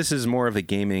 For me, this is more of a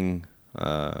gaming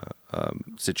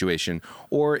situation.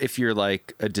 Or if you're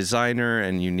like a designer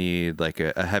and you need like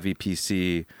a heavy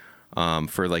PC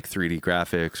for like 3D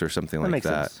graphics or something like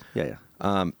that. Sense.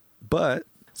 Yeah. But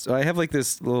so I have like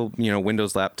this little,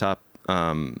 Windows laptop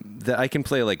that I can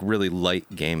play like really light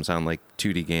games on, like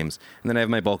 2D games. And then I have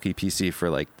my bulky PC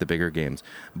for like the bigger games.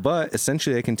 But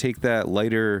essentially I can take that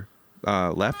lighter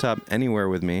laptop anywhere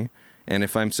with me. And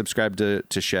if I'm subscribed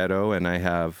to Shadow and I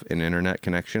have an internet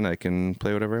connection, I can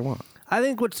play whatever I want. I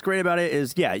think what's great about it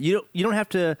is, you don't have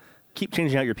to keep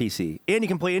changing out your PC, and you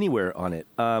can play anywhere on it,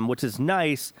 which is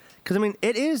nice. Because I mean,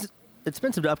 it is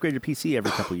expensive to upgrade your PC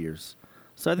every couple of years.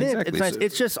 So I think it's nice.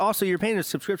 It's just also you're paying a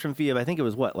subscription fee of, I think it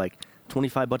was like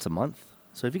 $25 a month.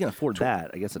 So if you can afford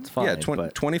that, I guess it's fine. Yeah,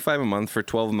 $25 a month for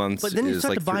 12 months. But then you is start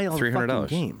like to buy all the fucking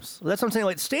games. Well, that's what I'm saying.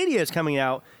 Like Stadia is coming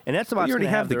out, and that's about. You already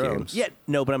have the their games. Own. Yeah,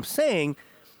 no, but I'm saying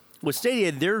with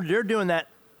Stadia, they're doing that,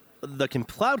 the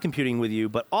cloud computing with you,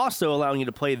 but also allowing you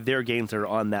to play their games that are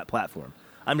on that platform.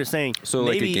 I'm just saying. So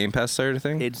maybe, like a Game Pass sort of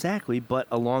thing. Exactly, but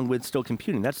along with still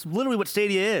computing. That's literally what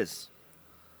Stadia is.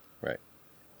 Right.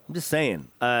 I'm just saying.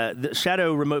 The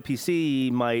Shadow Remote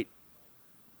PC might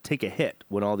take a hit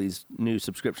when all these new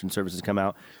subscription services come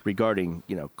out regarding,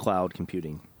 cloud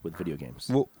computing with video games.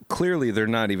 Well, clearly they're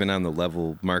not even on the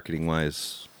level marketing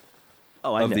wise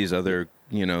of these other,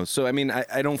 So I mean,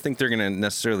 I don't think they're going to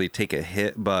necessarily take a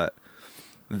hit, but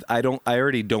I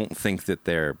already don't think that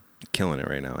they're killing it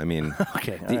right now. I mean,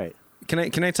 okay, all right.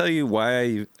 Can I tell you why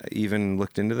I even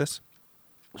looked into this?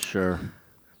 Sure.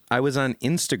 I was on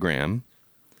Instagram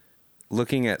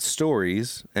looking at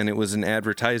stories, and it was an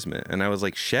advertisement, and I was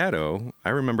like, Shadow,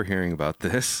 I remember hearing about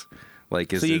this.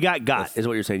 Like, so you got is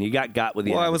what you're saying. You got with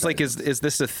the. Well, I was like, is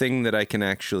this a thing that I can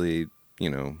actually,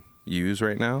 use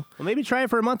right now? Well, maybe try it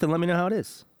for a month and let me know how it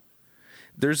is.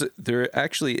 There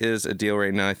actually is a deal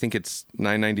right now. I think it's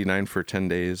 $9.99 for 10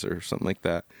 days or something like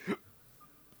that.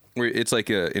 Where it's like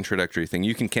a introductory thing.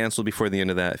 You can cancel before the end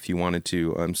of that if you wanted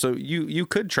to. So you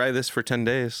could try this for 10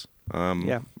 days.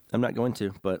 Yeah, I'm not going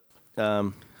to, but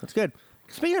that's good.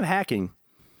 Speaking of hacking,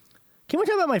 can we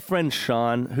talk about my friend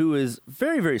Sean, who is a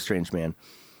very, very strange man?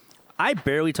 I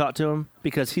barely talk to him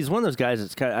because he's one of those guys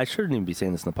that's kind of, I shouldn't even be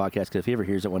saying this in the podcast because if he ever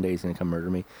hears it one day, he's going to come murder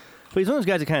me. But he's one of those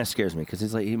guys that kind of scares me because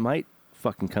he's like, he might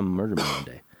fucking come murder me one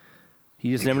day.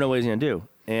 You just never know what he's going to do.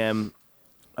 And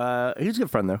he's a good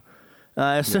friend,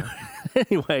 though. So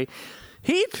anyway,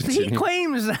 he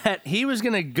claims that he was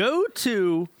going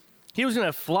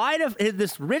to fly to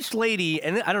this rich lady,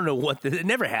 and I don't know it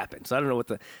never happens. I don't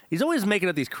know he's always making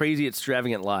up these crazy,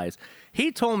 extravagant lies.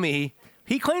 He told me,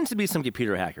 he claims to be some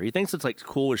computer hacker. He thinks it's like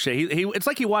cool as shit. It's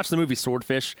like he watched the movie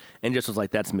Swordfish and just was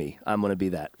like, that's me. I'm going to be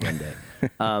that one day.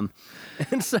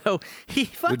 And so he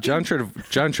fucking... With John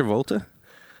Travolta?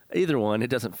 Either one. It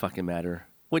doesn't fucking matter.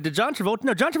 Wait, did John Travolta...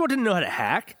 No, John Travolta didn't know how to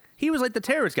hack. He was like the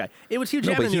terrorist guy. It was Hugh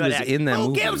Jackman but he who was had in that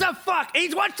movie. Who gives a fuck?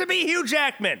 He wants to be Hugh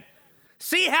Jackman.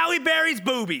 See how he buries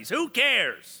boobies. Who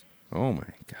cares? Oh, my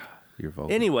God. You're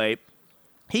vulgar. Anyway,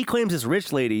 he claims this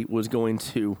rich lady was going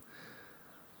to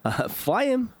fly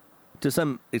him to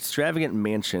some extravagant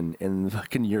mansion in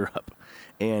fucking Europe.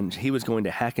 And he was going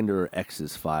to hack into her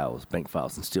ex's files, bank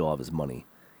files, and steal all of his money.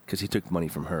 Because he took money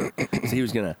from her. So he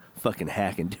was going to fucking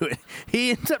hack and do it.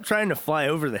 He ends up trying to fly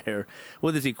over there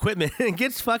with his equipment and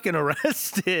gets fucking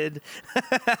arrested.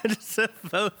 It's so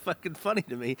fucking funny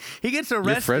to me. He gets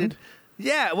arrested. Your friend?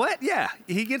 Yeah, what? Yeah.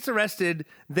 He gets arrested.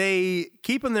 They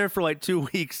keep him there for like 2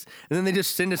 weeks, and then they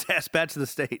just send his ass back to the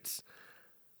States.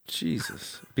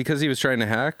 Jesus. Because he was trying to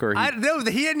hack? Or I know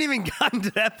he hadn't even gotten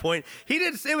to that point.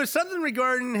 It was something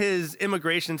regarding his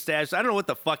immigration status. I don't know what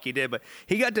the fuck he did, but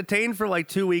he got detained for like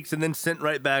 2 weeks and then sent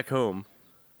right back home.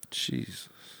 Jesus.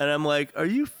 And I'm like, are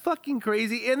you fucking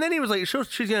crazy? And then he was like,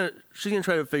 she's gonna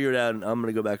try to figure it out, and I'm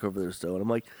gonna go back over there still. And I'm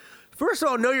like, first of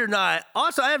all, no, you're not.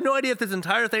 Also, I have no idea if this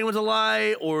entire thing was a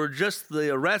lie or just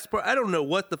the arrest part. I don't know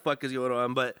what the fuck is going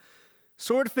on, but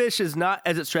Swordfish is not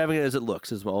as extravagant as it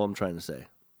looks, is all I'm trying to say.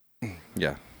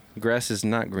 Yeah. Grass is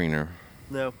not greener.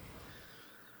 No.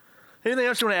 Anything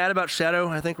else you want to add about Shadow?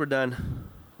 I think we're done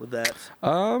with that.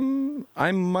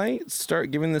 I might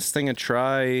start giving this thing a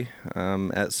try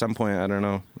at some point. I don't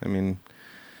know. I mean,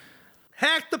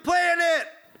 Hack the planet!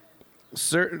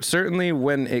 certainly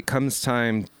when it comes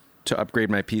time to upgrade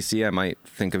my PC, I might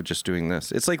think of just doing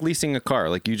this. It's like leasing a car.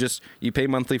 Like you pay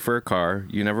monthly for a car,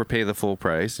 you never pay the full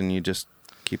price, and you just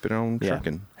keep it on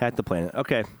trucking. Hack the planet.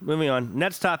 Okay, moving on.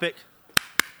 Next topic.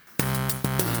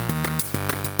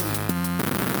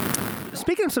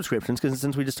 Speaking of subscriptions, because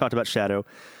since we just talked about Shadow,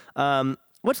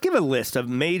 let's give a list of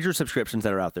major subscriptions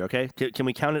that are out there. Okay, can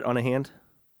we count it on a hand?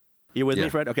 You with me,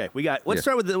 Fred? Okay, we got. Let's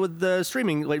start with the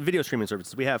streaming, like video streaming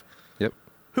services. We have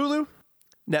Hulu,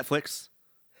 Netflix.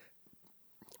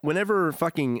 Whenever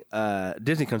fucking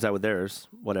Disney comes out with theirs,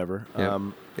 whatever.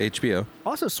 HBO.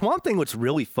 Also, Swamp Thing looks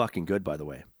really fucking good, by the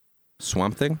way.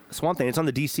 Swamp Thing? Swamp Thing. It's on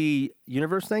the DC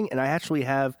Universe thing, and I actually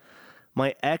have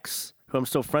my ex, who I'm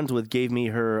still friends with, gave me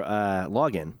her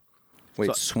login.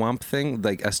 Wait, Swamp Thing?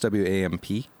 Like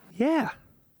SWAMP? Yeah.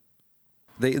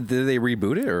 Did they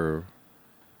reboot it, or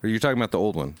are you talking about the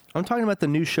old one? I'm talking about the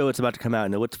new show that's about to come out,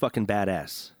 and it looks fucking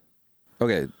badass.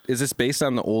 Okay, is this based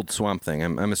on the old Swamp Thing?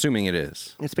 I'm assuming it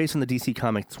is. It's based on the DC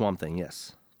comic Swamp Thing,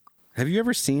 yes. Have you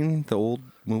ever seen the old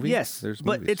movie? Yes, There's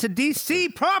but movies. it's a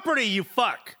DC property, you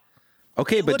fuck.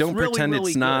 Okay, It but looks don't really, pretend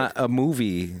really it's not good. a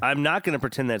movie. I'm not going to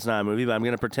pretend that's not a movie, but I'm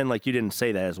going to pretend like you didn't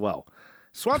say that as well.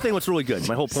 Swamp Thing looks really good.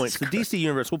 My whole point is the DC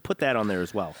Universe. We'll put that on there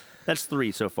as well. That's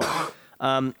 3 so far.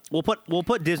 We'll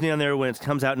put Disney on there when it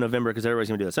comes out in November because everybody's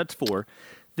going to do this. That's 4.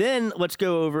 Then let's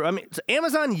go over. I mean, it's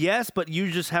Amazon, yes, but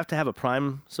you just have to have a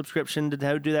Prime subscription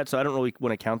to do that. So I don't really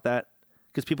want to count that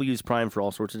because people use Prime for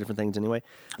all sorts of different things anyway.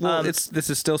 Well, this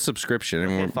is still subscription,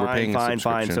 and we're paying a Fine.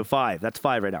 subscription. So 5. That's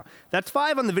 5 right now. That's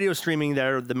 5 on the video streaming.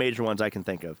 They're the major ones I can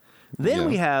think of. Then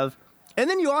we have, and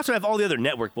then you also have all the other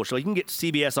network bullshit. Like you can get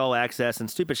CBS All Access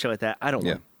and stupid shit like that. I don't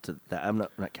want to. I'm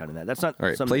not counting that. That's not. All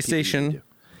right, something people usually PlayStation. do.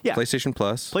 Yeah, PlayStation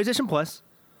Plus. PlayStation Plus,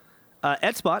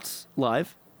 Xbox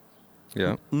Live,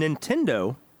 Yeah.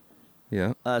 Nintendo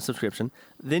Yeah. subscription.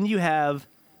 Then you have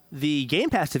the Game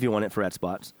Pass if you want it for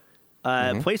Xbox.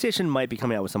 PlayStation might be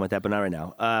coming out with something like that, but not right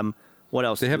now. What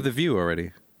else? They have the View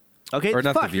already. Okay, Or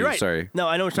not fuck, the View, you're right. sorry. No,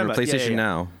 I know what you're talking about. PlayStation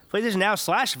Now. PlayStation Now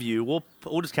 / View.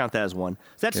 We'll just count that as 1.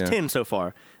 So that's 10 so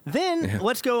far. Then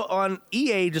let's go on.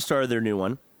 EA just started their new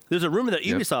one. There's a rumor that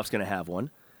Ubisoft's going to have one.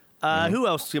 Who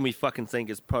else can we fucking think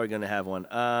is probably going to have one?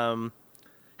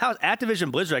 How's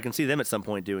Activision Blizzard? I can see them at some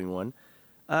point doing one.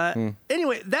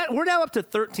 Anyway, we're now up to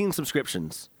 13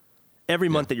 subscriptions every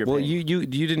month that you're paying. Well, you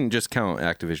didn't just count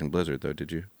Activision Blizzard though,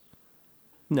 did you?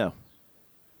 No.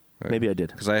 Right. Maybe I did.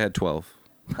 Because I had 12.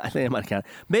 I think I might count.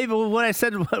 Maybe what I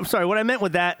said. Sorry, what I meant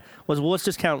with that was, well, let's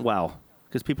just count WoW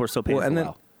because people are so paying for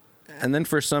WoW. And then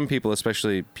for some people,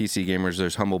 especially PC gamers,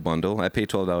 there's Humble Bundle. I pay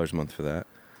 $12 a month for that.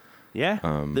 Yeah,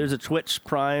 there's a Twitch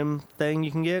Prime thing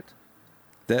you can get.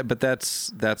 But that's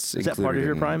Is that part of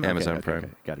your Prime? Amazon Okay.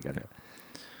 Prime. Got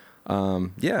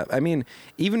it. Yeah, I mean,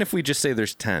 even if we just say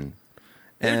there's 10,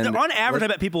 and on average, I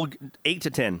bet people 8 to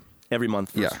 10 every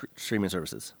month for Yeah. streaming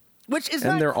services, which is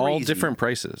not and they're all crazy. different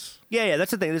prices. Yeah,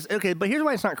 that's the thing. Okay, but here's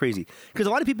why it's not crazy. Because a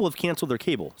lot of people have canceled their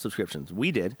cable subscriptions.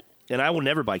 We did, and I will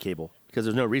never buy cable because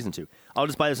there's no reason to. I'll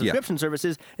just buy the subscription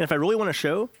services, and if I really want a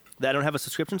show that I don't have a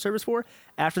subscription service for,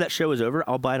 after that show is over,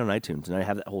 I'll buy it on iTunes, and I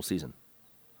have that whole season.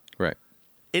 Right.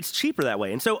 It's cheaper that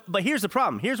way. And so, but here's the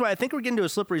problem. Here's why I think we're getting to a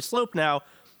slippery slope now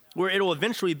where it'll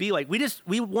eventually be like,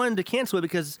 we wanted to cancel it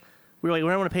because we were like, we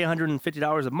don't want to pay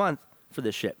 $150 a month for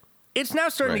this shit. It's now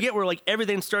starting to get where like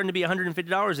everything's starting to be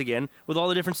 $150 again with all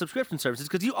the different subscription services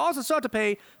because you also still have to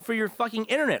pay for your fucking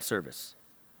internet service.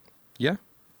 Yeah,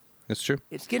 that's true.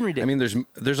 It's getting ridiculous. I mean,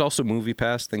 there's also Movie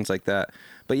Pass, things like that.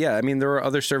 But yeah, I mean, there are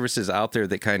other services out there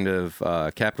that kind of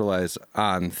capitalize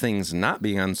on things not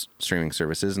being on streaming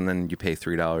services, and then you pay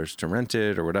 $3 to rent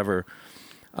it or whatever.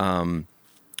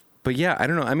 But yeah, I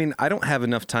don't know. I mean, I don't have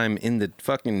enough time in the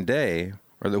fucking day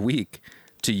or the week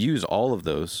to use all of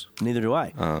those. Neither do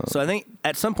I. So I think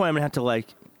at some point I'm gonna have to like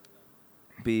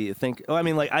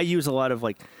I use a lot of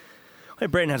like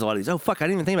Brandon has a lot of these. Oh fuck, I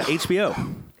didn't even think about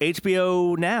HBO.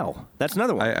 HBO Now. That's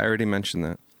another one. I already mentioned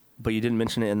that. But you didn't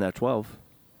mention it in that 12.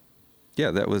 Yeah,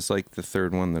 that was like the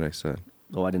third one that I said.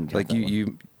 Oh, I didn't count Like that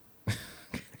you one.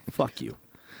 Fuck you.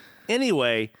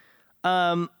 Anyway,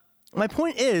 my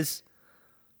point is,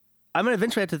 I'm gonna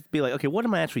eventually have to be like, okay, what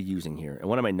am I actually using here, and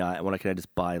what am I not, and what can I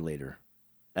just buy later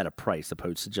at a price,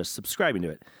 opposed to just subscribing to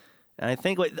it. And I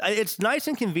think like it's nice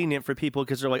and convenient for people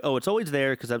because they're like, oh, it's always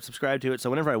there because I've subscribed to it, so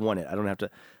whenever I want it, I don't have to.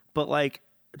 But like,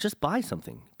 just buy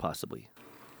something possibly.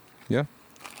 Yeah.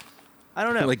 I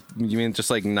don't know. Like, you mean just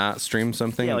like not stream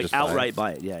something? Yeah, like just outright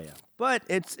buy it. Yeah. But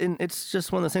it's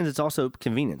just one of those things. It's also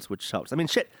convenience, which helps. I mean,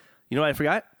 shit. You know what I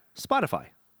forgot? Spotify.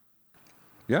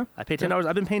 Yeah. I pay $10.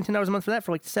 I've been paying $10 a month for that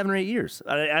for like 7 or 8 years.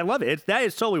 I love it. That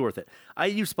is totally worth it. I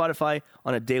use Spotify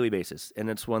on a daily basis, and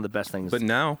it's one of the best things. But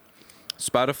now,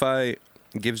 Spotify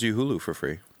gives you Hulu for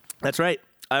free. That's right.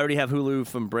 I already have Hulu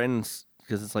from Brandon's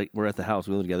because it's like we're at the house,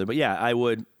 we live together. But yeah, I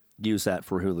would use that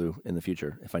for Hulu in the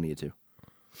future if I needed to.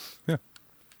 Yeah.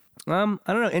 I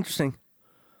don't know. Interesting.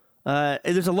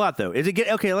 There's a lot though.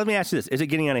 Okay? Let me ask you this: is it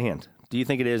getting out of hand? Do you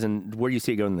think it is, and where do you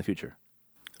see it going in the future?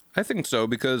 I think so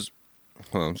because.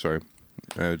 Hold on, I'm sorry.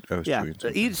 I was chewing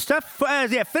something. Eat stuff.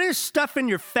 Finish stuffing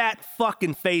your fat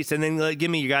fucking face, and then give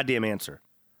me your goddamn answer.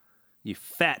 You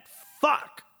fat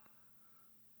fuck.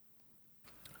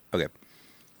 Okay.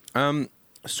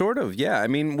 Sort of. Yeah. I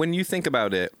mean, when you think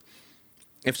about it,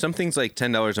 if something's like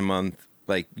 $10 a month,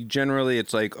 like generally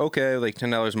it's like okay, like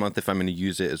 $10 a month if I'm going to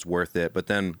use it is worth it. But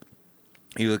then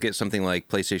you look at something like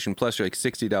PlayStation Plus, you're like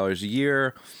 $60 a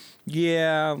year.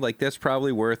 Yeah, like that's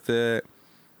probably worth it.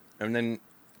 And then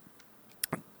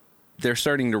they're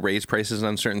starting to raise prices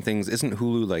on certain things. Isn't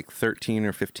Hulu like $13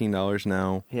 or $15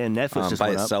 now? Yeah, Netflix just by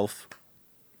went itself.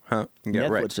 Huh? Yeah, Netflix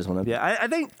right. just went up. Yeah, I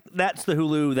think that's the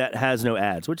Hulu that has no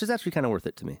ads, which is actually kind of worth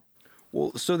it to me.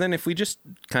 Well, so then if we just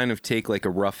kind of take like a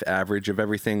rough average of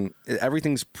everything,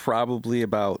 everything's probably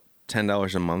about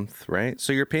 $10 a month, right?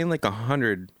 So you're paying like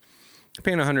 $100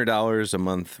 a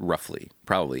month roughly,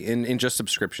 probably in just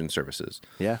subscription services.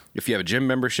 Yeah. If you have a gym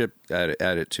membership, add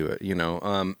it to it. You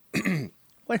know.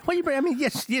 Wait, what you bring? I mean,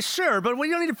 yes, sure, but we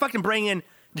don't need to fucking bring in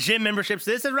gym memberships.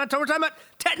 We're talking about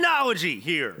technology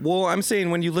here. Well, I'm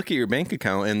saying when you look at your bank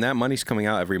account and that money's coming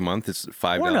out every month, it's $5,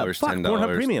 $10,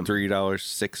 Pornhub Premium. $3,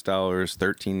 $6,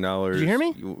 $13. Did you hear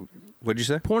me? What'd you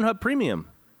say? Pornhub Premium.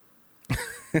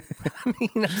 I mean,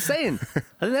 I'm saying. I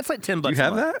think that's like $10. Do you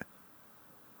have that?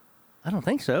 I don't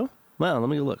think so. Well, let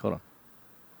me go look. Hold on.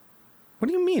 What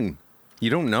do you mean?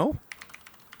 You don't know?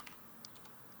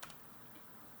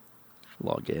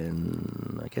 Log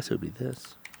in. I guess it would be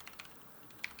this.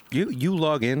 You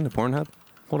log in to Pornhub?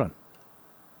 Hold on.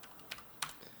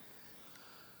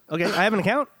 Okay, I have an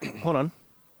account. Hold on.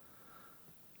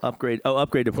 Upgrade. Oh,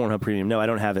 upgrade to Pornhub Premium. No, I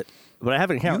don't have it, but I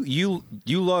have an account. You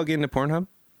log into Pornhub?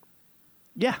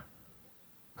 Yeah.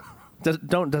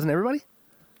 Doesn't everybody?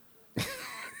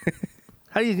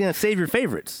 How are you gonna save your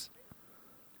favorites?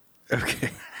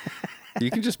 Okay.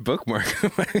 You can just bookmark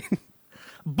them. I mean,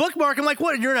 Bookmark? I'm like,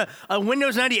 what? You're in a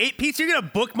Windows 98 PC? You're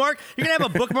gonna bookmark? You're gonna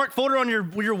have a bookmark folder on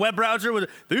your web browser with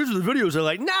these are the videos. I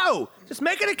like. No, just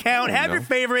make an account, have your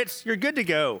favorites. You're good to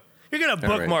go. You're gonna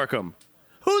bookmark them.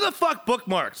 Who the fuck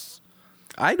bookmarks?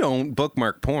 I don't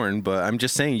bookmark porn, but I'm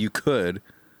just saying you could.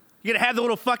 You're gonna have the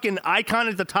little fucking icon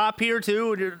at the top here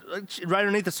too, right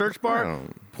underneath the search bar. Oh.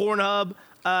 Pornhub,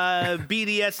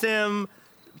 BDSM,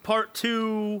 Part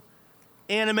 2,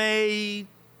 anime.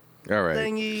 All right.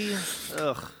 Thingy.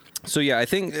 Ugh. So yeah, I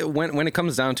think when it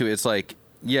comes down to it, it's like,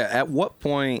 yeah, at what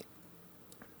point?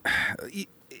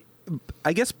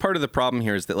 I guess part of the problem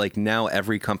here is that like now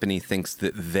every company thinks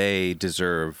that they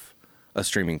deserve a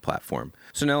streaming platform.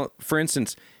 So now, for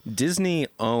instance, Disney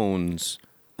owns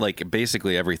like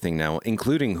basically everything now,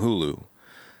 including Hulu.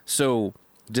 So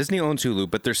Disney owns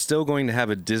Hulu, but they're still going to have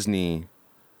a Disney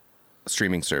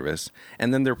streaming service,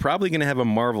 and then they're probably going to have a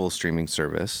Marvel streaming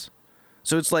service.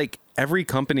 So it's like every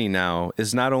company now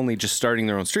is not only just starting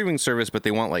their own streaming service, but they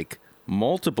want like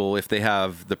multiple if they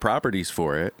have the properties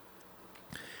for it.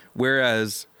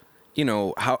 Whereas, you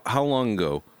know, how long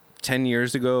ago? 10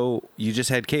 years ago, you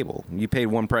just had cable. You paid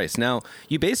one price. Now,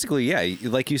 you basically, yeah,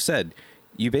 like you said,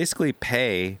 you basically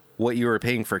pay what you were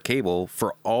paying for cable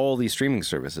for all these streaming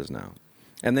services now.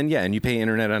 And then, yeah, and you pay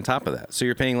internet on top of that. So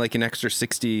you're paying like an extra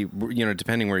 $60, you know,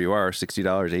 depending where you are, $60,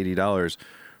 $80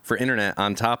 for internet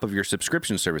on top of your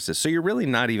subscription services. So you're really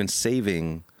not even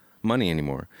saving money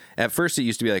anymore. At first, it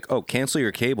used to be like, oh, cancel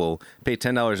your cable, pay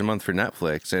 $10 a month for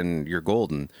Netflix, and you're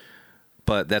golden.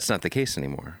 But that's not the case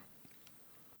anymore.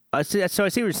 So I see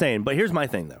what you're saying, but here's my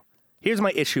thing, though. Here's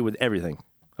my issue with everything,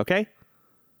 okay?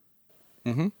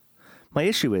 Mm-hmm. My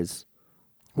issue is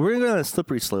we're going to go on a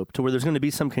slippery slope to where there's going to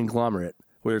be some conglomerate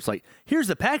where it's like, here's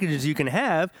the packages you can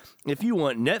have if you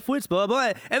want Netflix, blah,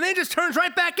 blah, and then it just turns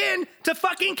right back in to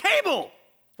fucking cable.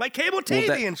 Like cable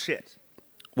TV and shit.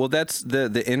 Well, that's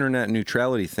the internet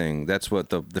neutrality thing. That's what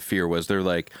the fear was. They're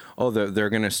like, oh, they're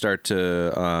going to start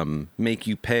to make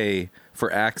you pay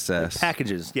for access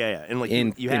Packages, yeah, and like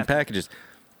in you have packages.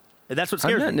 To. That's what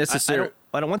scares not me.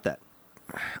 I don't want that.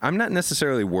 I'm not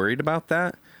necessarily worried about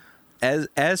that.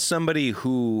 As somebody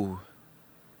who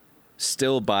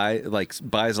still buys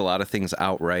a lot of things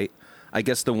outright, I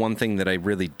guess the one thing that I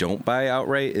really don't buy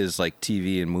outright is like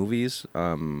TV and movies.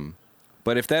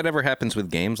 But if that ever happens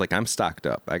with games, like I'm stocked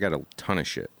up. I got a ton of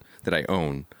shit that I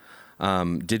own,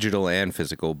 digital and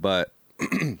physical. But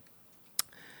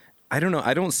I don't know.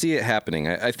 I don't see it happening.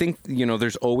 I think,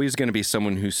 there's always going to be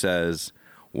someone who says,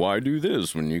 why do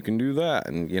this when you can do that?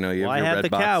 And, you have Why your have red the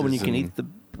cow boxes when you can and- eat the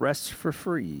breast for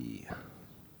free?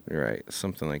 Right,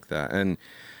 something like that. And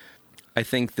I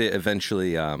think that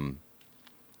eventually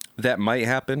that might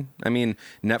happen. I mean,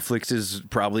 Netflix is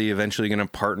probably eventually going to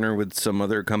partner with some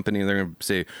other company. They're going to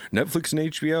say, Netflix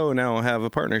and HBO now have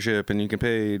a partnership, and you can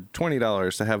pay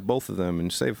 $20 to have both of them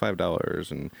and save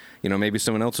 $5. And, maybe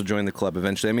someone else will join the club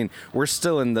eventually. I mean, we're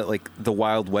still in the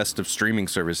wild west of streaming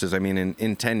services. I mean,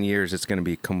 in 10 years, it's going to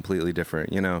be completely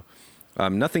different,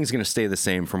 Nothing's going to stay the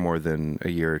same for more than a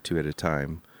year or two at a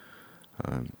time.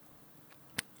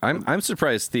 I'm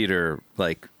surprised theater,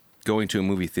 like going to a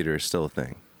movie theater, is still a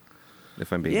thing.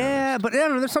 If I'm being honest. But I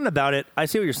don't know, there's something about it. I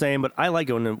see what you're saying, but I like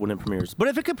going to when it premieres. But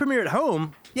if it could premiere at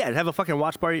home, yeah, have a fucking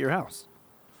watch party at your house.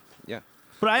 Yeah.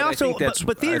 But I also think that's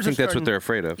but theaters are that's what starting- they're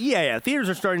afraid of. Yeah. Theaters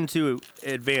are starting to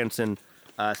advance and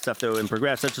stuff though and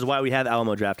progress, which is why we have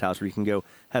Alamo Draft House, where you can go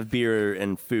have beer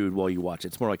and food while you watch it.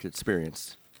 It's more like an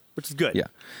experience, which is good. Yeah.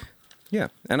 Yeah,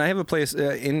 and I have a place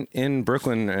in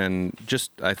Brooklyn, and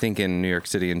just I think in New York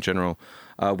City in general.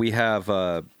 We have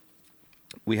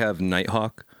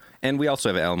Nighthawk, and we also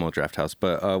have Alamo Draft House.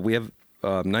 But we have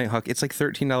Nighthawk. It's like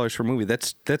 $13 for a movie.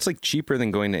 That's like cheaper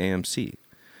than going to AMC,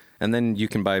 and then you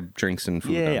can buy drinks and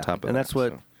food on top of it. And that's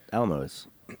what Alamo is.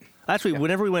 Actually,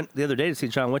 whenever we went the other day to see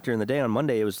John Winter in the day on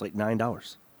Monday, it was like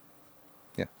 $9.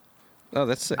 Yeah. Oh,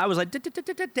 that's sick. I was like,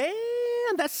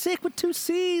 damn, that's sick with 2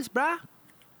 C's, brah.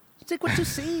 Sick with 2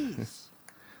 C's.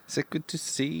 Sick to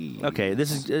see. Okay,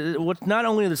 this is what. Not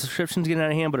only are the subscriptions getting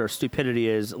out of hand, but our stupidity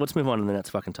is. Let's move on to the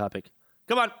next fucking topic.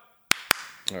 Come on.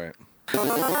 All right.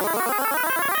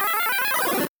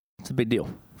 It's a big deal,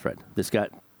 Fred. This got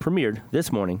premiered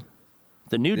this morning.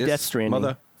 The new Death Stranding.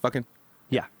 Motherfucking.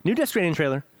 Yeah, new Death Stranding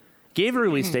trailer. Gave a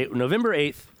release date, November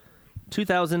 8th,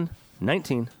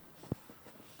 2019.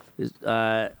 There's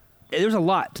a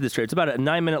lot to this trailer. It's about a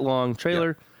 9-minute long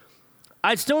trailer. Yeah.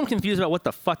 I still am confused about what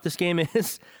the fuck this game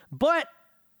is, but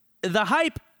the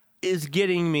hype is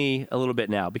getting me a little bit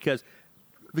now because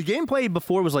the gameplay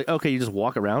before was like, okay, you just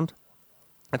walk around.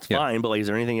 That's fine, but like, is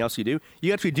there anything else you do?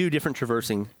 You actually do different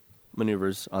traversing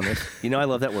maneuvers on this. I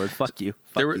love that word. Fuck you.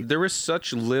 There was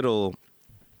such little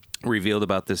revealed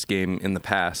about this game in the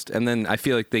past, and then I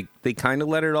feel like they kind of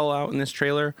let it all out in this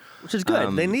trailer, which is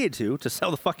good. They needed to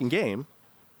sell the fucking game.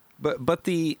 But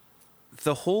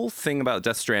the whole thing about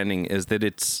Death Stranding is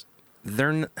that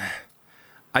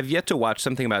I've yet to watch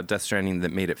something about Death Stranding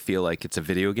that made it feel like it's a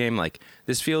video game. Like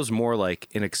this feels more like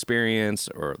an experience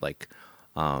or like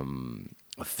a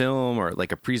film or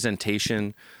like a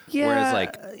presentation. Yeah, whereas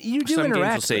like you do some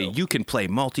interact, games will say though. you can play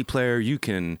multiplayer, you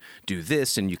can do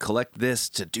this, and you collect this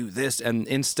to do this, and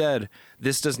instead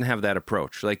this doesn't have that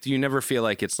approach. Like you never feel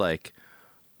like it's like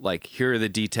here are the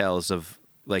details of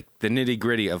like the nitty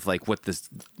gritty of like what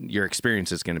your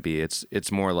experience is going to be.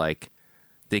 It's more like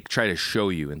they try to show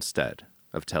you instead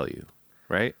of tell you,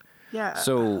 right? Yeah.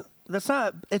 So that's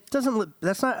not. It doesn't.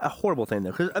 That's not a horrible thing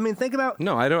though. Because I mean, think about.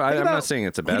 No, I don't. I'm not saying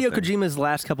it's a bad Hideo thing. Kojima's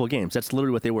last couple of games. That's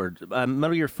literally what they were.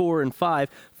 Metal Gear 4 and 5.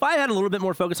 5 had a little bit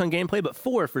more focus on gameplay, but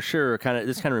 4 for sure.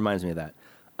 This kind of reminds me of that.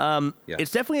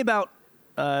 It's definitely about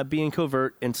being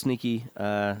covert and sneaky.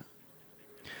 Yeah,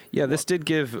 this did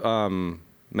give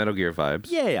Metal Gear vibes.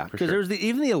 Yeah. Because there was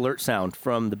even the alert sound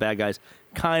from the bad guys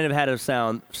kind of had a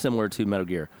sound similar to Metal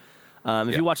Gear.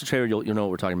 If you watch the trailer, you'll know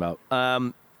what we're talking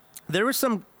about. There was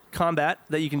some combat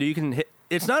that you can do. You can hit.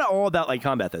 It's not all about like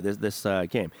combat though. This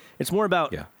game. It's more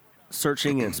about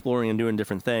searching and exploring and doing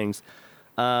different things.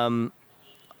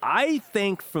 I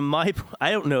think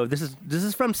I don't know. This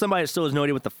is from somebody that still has no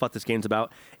idea what the fuck this game's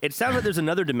about. It sounds like there's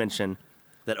another dimension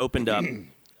that opened up.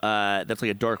 That's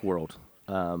like a dark world.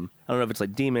 I don't know if it's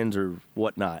like demons or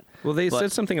whatnot. Well, they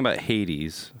said something about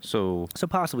Hades, so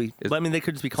possibly. But I mean, they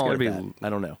could just be calling it that. I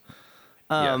don't know.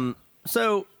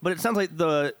 So, but it sounds like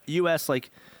the U.S.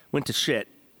 like went to shit.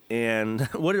 And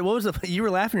what was you were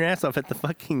laughing your ass off at the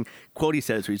fucking quote he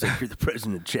says where he's like, "You're the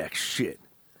president of jack shit."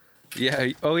 Yeah.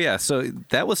 Oh, yeah. So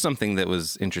that was something that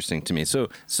was interesting to me. So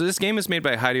this game is made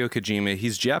by Hideo Kojima.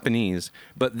 He's Japanese,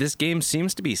 but this game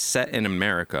seems to be set in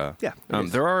America. Yeah.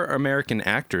 There are American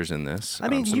actors in this. I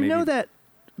mean, so you maybe... know that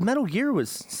Metal Gear was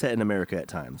set in America at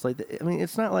times. Like, I mean,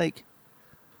 it's not like.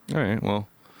 All right. Well,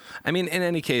 I mean, in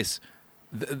any case,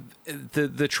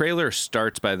 the trailer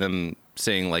starts by them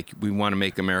saying like we want to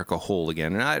make America whole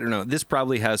again, and I don't know. This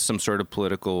probably has some sort of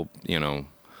political,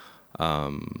 I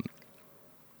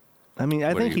mean,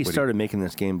 I think he started making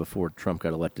this game before Trump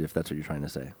got elected, if that's what you're trying to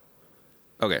say.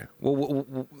 Okay.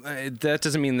 Well, that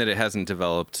doesn't mean that it hasn't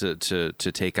developed to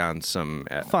take on some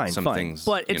Fine. things.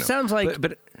 But it sounds like,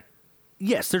 but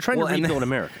yes, they're trying to rebuild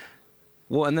America.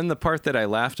 Well, and then the part that I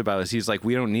laughed about is he's like,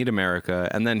 we don't need America.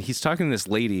 And then he's talking to this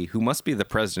lady who must be the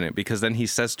president, because then he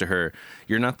says to her,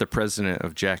 you're not the president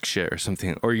of jack shit or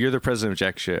something, or you're the president of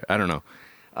jack shit. I don't know.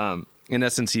 In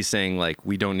essence, he's saying like,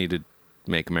 we don't need to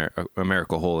make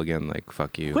America whole again. Like,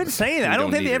 fuck you. Quit saying that. I don't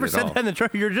think they ever said that in the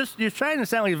trailer. You're trying to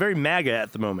sound like very MAGA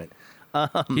at the moment.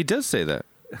 He does say that.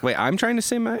 Wait, I'm trying to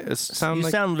say You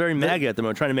sound very MAGA at the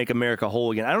moment, trying to make America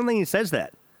whole again. I don't think he says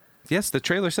that. Yes, the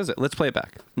trailer says it. Let's play it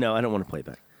back. No, I don't want to play it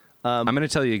back. I'm going to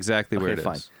tell you exactly where it is.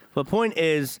 Fine. The point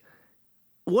is,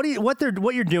 what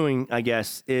you're doing, I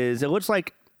guess, is it looks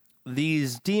like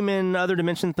these demon, other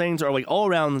dimension things are like all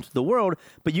around the world,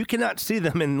 but you cannot see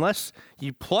them unless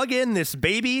you plug in this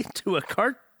baby to a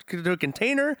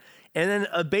container, and then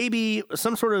a baby,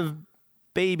 some sort of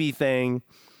baby thing,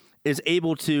 is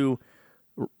able to,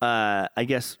 I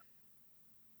guess,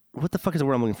 what the fuck is the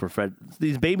word I'm looking for, Fred?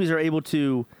 These babies are able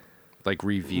to. Like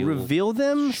reveal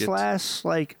them shit. /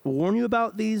 like warn you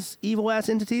about these evil ass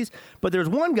entities. But there's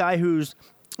one guy who's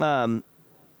Mads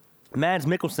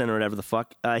Mikkelsen or whatever the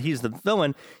fuck. He's the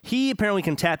villain. He apparently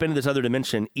can tap into this other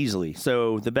dimension easily.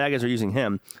 So the bad guys are using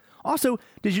him. Also,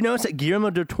 did you notice that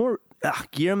Guillermo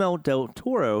del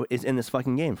Toro is in this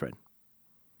fucking game, Fred?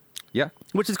 Yeah,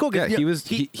 which is cool. Yeah, he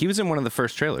was in one of the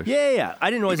first trailers. Yeah.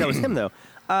 I didn't realize that was him though.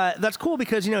 That's cool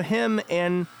because him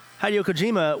and Hideo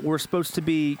Kojima were supposed to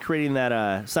be creating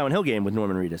that Silent Hill game with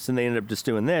Norman Reedus, and they ended up just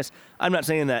doing this. I'm not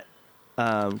saying that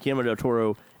Guillermo del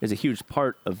Toro is a huge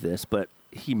part of this, but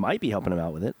he might be helping him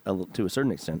out with it to a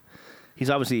certain extent. He's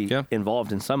obviously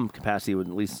involved in some capacity, at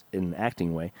least in an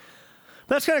acting way.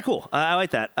 But that's kind of cool. I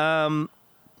like that.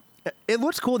 It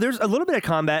looks cool. There's a little bit of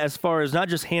combat as far as not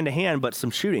just hand-to-hand, but some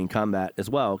shooting combat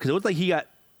as well, because it looked like he got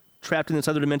trapped in this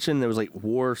other dimension. There was like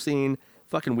war scene.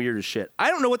 Fucking weird as shit. I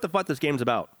don't know what the fuck this game's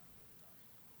about.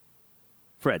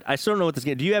 Fred, I still don't know what this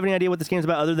game. Do you have any idea what this game's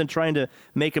about other than trying to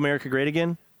make America great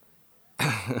again?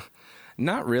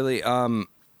 Not really. At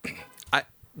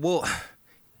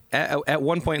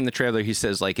one point in the trailer, he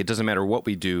says like, it doesn't matter what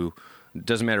we do, it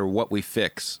doesn't matter what we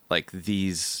fix. Like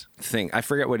these things, I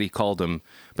forget what he called them,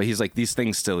 but he's like, these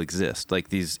things still exist. Like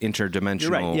these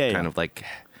interdimensional kind of like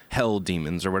hell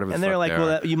demons or whatever. And they're like,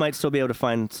 well, you might still be able to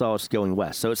find solace going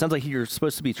west. So it sounds like you're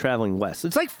supposed to be traveling west.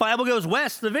 It's like Fievel Goes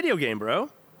West, the video game, bro.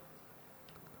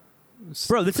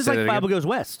 Bro, this is like Fievel Goes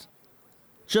West.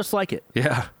 Just like it.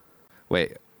 Yeah.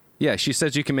 Wait. Yeah, she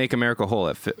says you can make America whole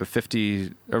at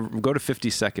 50, or go to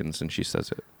 50 seconds, and she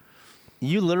says it.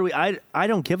 You literally, I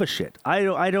don't give a shit.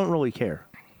 I don't really care.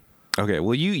 Okay,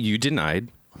 well, you denied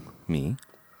me,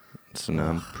 so now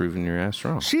I'm proving your ass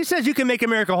wrong. She says you can make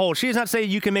America whole. She does not say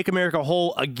you can make America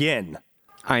whole again.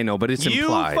 I know, but it's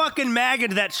implied. You fucking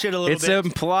MAGA'd that shit a little bit. It's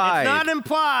implied. It's not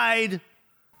implied.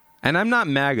 And I'm not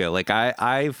MAGA. Like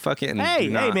I fucking. Hey,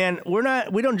 man,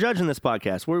 we don't judge in this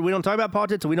podcast. We don't talk about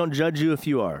politics, and we don't judge you if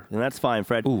you are, and that's fine,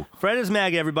 Fred. Ooh. Fred is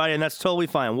MAGA, everybody, and that's totally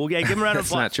fine. We'll give him a round of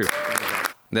applause. That's not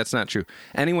true. That's not true.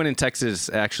 Anyone in Texas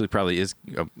actually probably is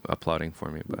applauding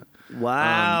for me, but.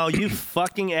 Wow, you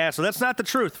fucking asshole. That's not the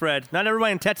truth, Fred. Not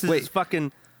everybody in Texas is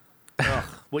fucking.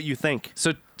 What you think?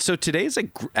 So today's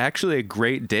actually a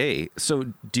great day.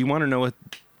 So do you want to know what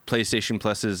PlayStation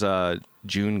Plus's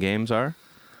June games are?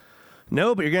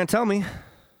 No, but you're going to tell me.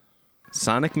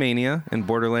 Sonic Mania and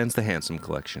Borderlands The Handsome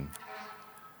Collection.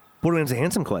 Borderlands The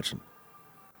Handsome Collection?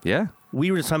 Yeah. We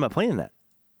were just talking about playing that.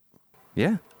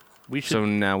 Yeah. We should. So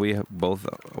now we both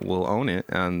will own it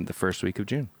on the first week of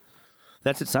June.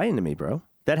 That's exciting to me, bro.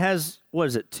 That has, what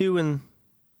is it, 2 in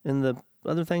the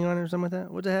other thing on it or something like that?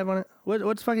 What's it have on it?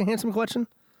 What's fucking Handsome Collection?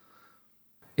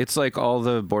 It's like all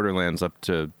the Borderlands up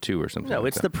to 2 or something. No, like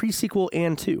it's that. the pre-sequel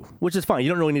and 2, which is fine. You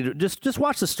don't really need to just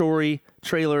watch the story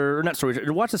trailer, or not story.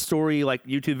 Watch the story like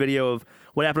YouTube video of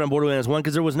what happened on Borderlands 1,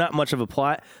 because there was not much of a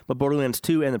plot, but Borderlands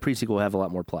 2 and the pre-sequel have a lot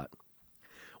more plot.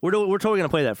 We're totally gonna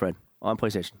play that, Fred, on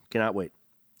PlayStation. Cannot wait.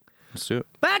 Let's do it.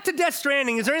 Back to Death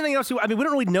Stranding. Is there anything else? I mean, we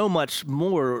don't really know much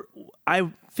more.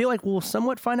 I feel like we'll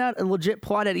somewhat find out a legit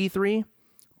plot at E3,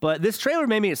 But this trailer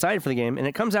made me excited for the game, and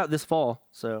it comes out this fall.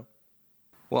 So,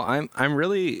 Well, I'm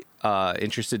really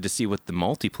interested to see what the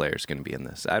multiplayer is going to be in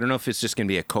this. I don't know if it's just going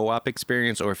to be a co-op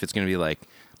experience or if it's going to be like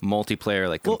multiplayer,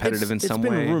 like competitive in some way.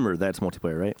 It's been rumored that it's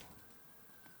multiplayer, right?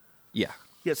 Yeah.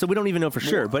 Yeah, so we don't even know for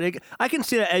sure, but I can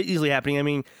see that easily happening. I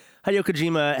mean, Hideo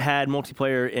Kojima had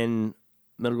multiplayer in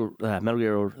Metal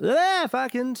Gear. If I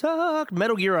can talk,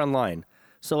 Metal Gear Online.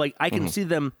 So like, I can see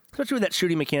them, especially with that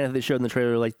shooting mechanic that they showed in the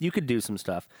trailer. Like, you could do some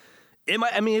stuff.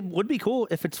 It would be cool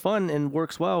if it's fun and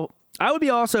works well. I would be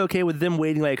also okay with them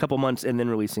waiting like a couple months and then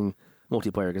releasing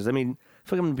multiplayer because I feel like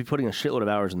I'm gonna be putting a shitload of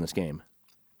hours in this game.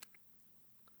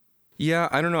 Yeah,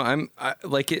 I don't know.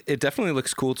 It definitely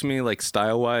looks cool to me, like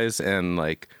style-wise and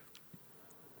like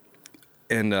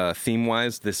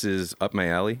theme-wise. This is up my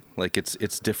alley. Like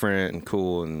it's different and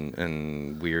cool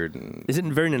and weird. And is it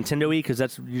very Nintendo-y? Because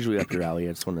that's usually up your alley.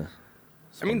 I just want to.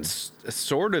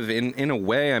 Sort of in a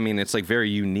way. I mean, it's like very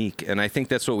unique, and I think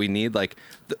that's what we need. Like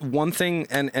one thing,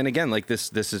 and again, like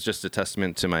this is just a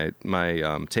testament to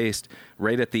my taste.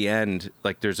 Right at the end,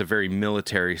 like there's a very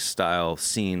military style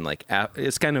scene. Like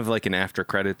it's kind of like an after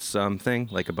credits thing,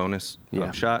 like a bonus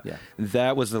shot. Yeah.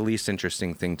 That was the least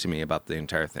interesting thing to me about the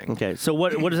entire thing. Okay, so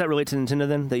what does that relate to Nintendo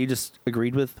then? That you just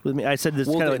agreed with me? I said this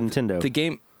kind of like Nintendo.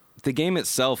 The game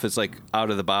itself is like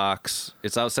out of the box.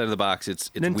 It's outside of the box.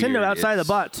 It's Nintendo weird. outside of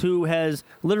the box, who has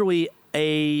literally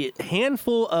a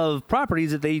handful of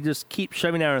properties that they just keep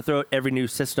shoving down our throat. Every new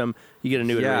system, you get a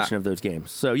new iteration of those games.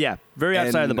 So yeah, very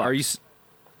outside of the box.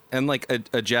 And like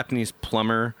a Japanese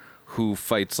plumber who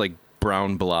fights like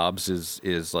brown blobs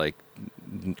is like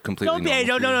completely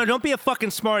don't be a fucking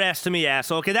smartass to me,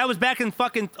 asshole. Okay, that was back in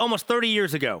fucking almost 30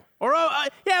 years ago. Or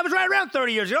it was right around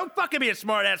 30 years ago. Don't fucking be a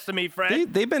smartass to me,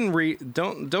 Fred. They've been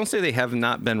don't say they have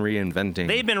not been reinventing.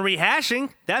 They've been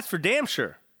rehashing. That's for damn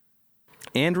sure.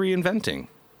 And reinventing.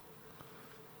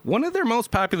 One of their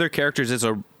most popular characters is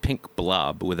a pink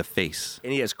blob with a face.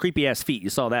 And he has creepy ass feet. You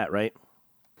saw that, right?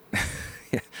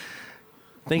 Yeah.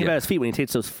 Think about his feet when he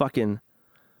takes those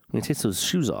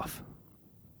shoes off.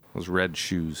 Those red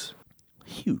shoes.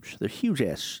 Huge. They're huge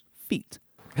ass feet.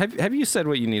 Have you said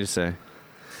what you need to say?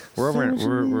 We're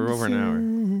over an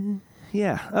hour.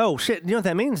 Yeah. Oh shit. You know what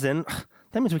that means then?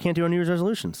 That means we can't do our New Year's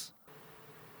resolutions.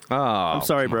 Oh, I'm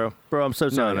sorry, bro. Bro, I'm so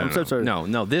sorry. No, I'm so sorry.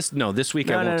 This week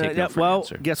I won't take no for an Well,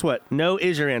 answer. guess what? No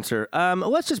is your answer.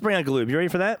 Let's just bring on Galoob. You ready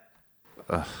for that?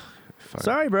 Fine.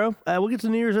 Sorry, bro. We'll get to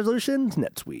New Year's resolutions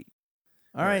next week.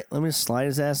 All right. Let me just slide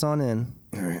his ass on in.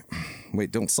 All right. Wait,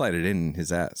 don't slide it in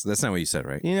his ass. That's not what you said,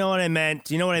 right? You know what I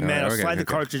meant. I'll okay, slide the okay.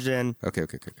 cartridge in. Okay.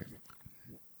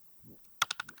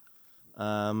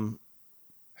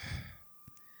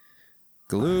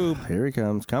 Galoob. Here he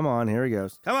comes. Come on. Here he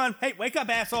goes. Come on. Hey, wake up,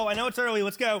 asshole. I know it's early.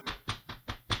 Let's go.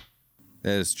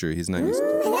 That is true. He's not used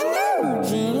to it. Hello,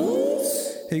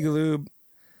 Genies. Hey, Galoob.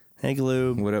 Hey,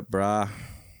 Galoob. What up, brah?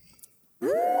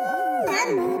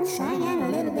 Not much. I got a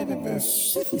little bit of the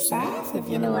sicky side, if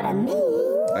you know what I mean.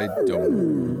 I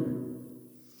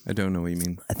don't know what you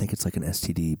mean. I think it's like an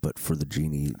STD, but for the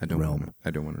genie realm.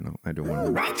 I don't want to know. I don't want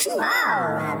to know. Right you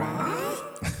are,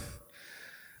 alright.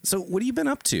 So, what have you been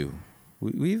up to?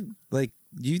 We've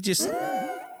you just.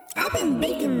 I've been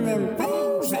baking them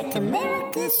things that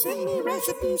America sent me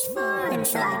recipes for, and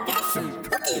so I got some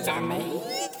cookies I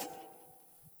made.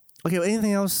 Okay, well,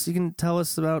 anything else you can tell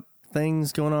us about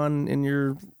things going on in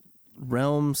your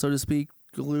realm, so to speak,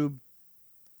 Galoob?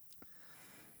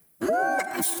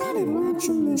 I started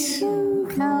watching this show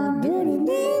called Dirty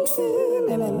Dancing,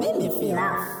 and it made me feel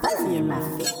all fuzzy in my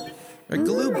feet. All right,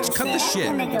 Galoob, cut the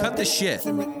shit. Cut the shit.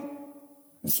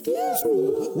 Excuse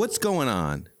me. What's going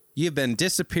on? You've been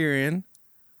disappearing.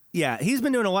 Yeah, he's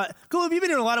been doing a lot. Galoob, you've been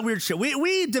doing a lot of weird shit.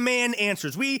 We demand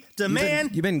answers. We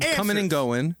demand You've been coming and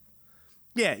going.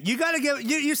 Yeah, you got to give.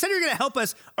 You said you were going to help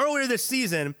us earlier this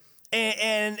season,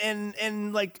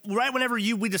 and like right whenever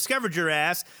we discovered your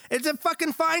ass, it's a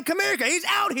fucking fine Comerica. He's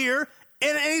out here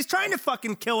and he's trying to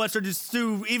fucking kill us or just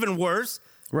do even worse.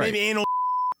 Right. Maybe anal.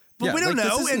 But Yeah, we don't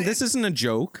know. This isn't a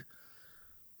joke.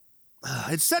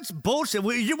 It's such bullshit.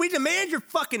 We demand your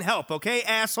fucking help, okay,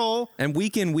 asshole? And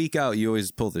week in, week out, you always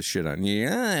pull this shit on.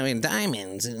 Yeah, I mean,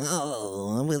 diamonds.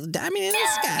 Oh, with a diamond in the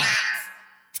sky.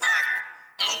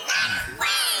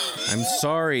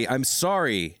 I'm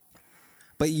sorry.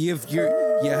 But you have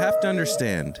to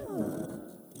understand.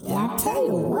 Yeah, I'll tell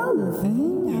you one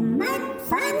thing. I might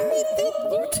finally think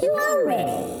you two are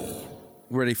ready.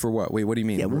 Ready for what? Wait, what do you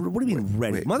mean? Yeah, what do you mean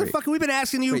ready? wait, Motherfucker, we've been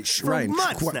asking you for Ryan,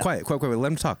 months now. quiet. Let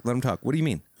him talk. What do you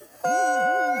mean?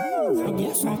 I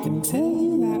guess I can tell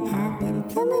you that I've been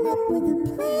coming up with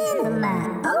a plan of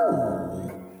my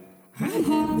own. I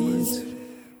have these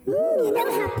You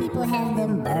know how people have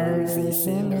them birds they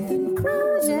send or them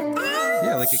crows or owls?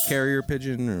 Yeah, like a carrier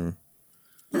pigeon or...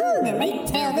 And they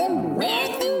tell them where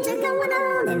things are going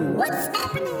on and what's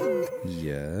happening.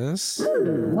 Yes.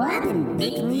 Well, I've been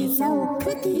baking these old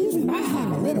cookies and I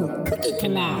have a little cookie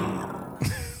canal.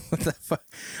 What the fuck?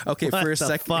 Okay, What for a the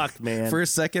second, fuck, man? For a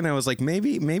second, I was like,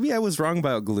 maybe I was wrong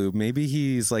about Gloob. Maybe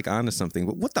he's like onto something.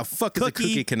 But what the fuck is a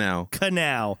cookie canal?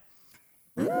 Canal.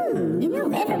 You know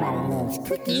everybody loves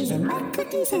cookies and my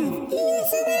cookies have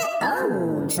ears of their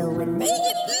own. So when they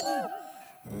get eaten,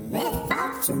 their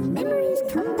thoughts and memories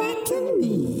come back to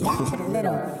me. I put a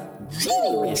little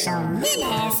genie wish on them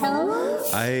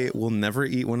assholes. I will never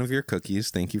eat one of your cookies.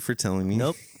 Thank you for telling me.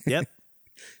 Nope. Yep.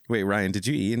 Wait, Ryan, did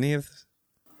you eat any of this?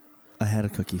 I had a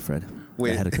cookie, Fred.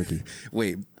 Wait. I had a cookie.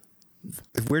 Wait,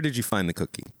 where did you find the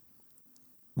cookie?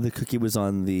 The cookie was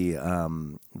on the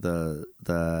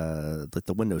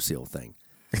windowsill thing.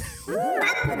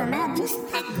 I put them out just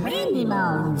like Granny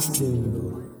Ma used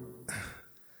to.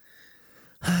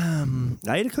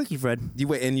 I ate a cookie, Fred.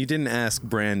 And you didn't ask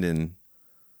Brandon.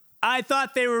 I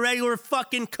thought they were regular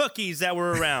fucking cookies that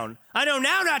were around. I know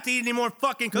now not to eat any more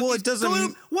fucking cookies. Well, it doesn't-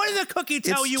 Gloob, what did the cookie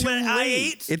tell It's you too when I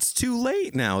late. ate? It's too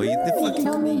late now. He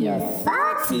told me your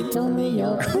thoughts, he told me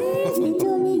your prayers, he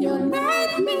told me your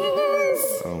nightmares.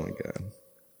 Oh my god.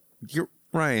 You're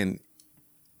Ryan.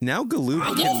 Now Galoob.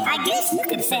 I guess you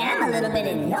could say I'm a little bit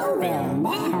in your realm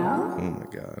now. Oh my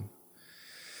god.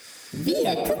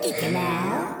 Via cookie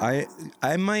canal.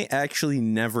 I might actually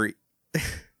never.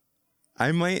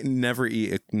 I might never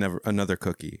eat another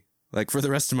cookie. Like for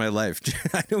the rest of my life.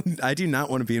 I do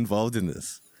not want to be involved in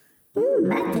this.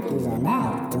 My cookies are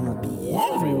now gonna be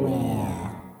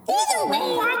everywhere. Either way,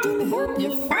 I can help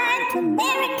you find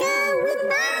America with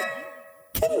my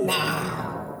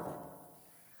canal.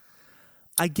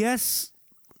 I guess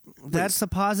that's a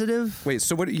positive. Wait,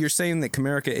 so what you're saying that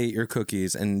Comerica ate your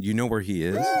cookies and you know where he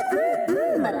is?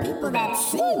 The people that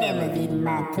see them have eaten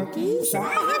my cookies. I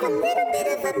have a little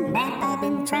bit of a map I've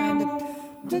been trying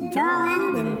to draw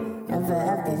out of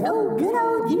the good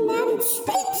old United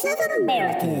States of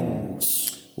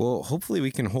Americans. Well, hopefully we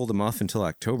can hold him off until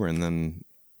October and then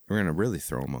we're going to really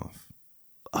throw him off.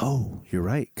 Oh, you're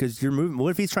right. Because you're moving. What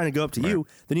if he's trying to go up to you?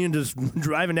 Then you're just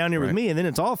driving down here with me, and then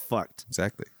it's all fucked.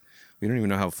 Exactly. We don't even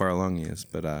know how far along he is,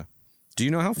 but do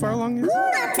you know how far along he is?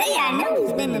 I'll tell you, I know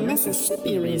he's been to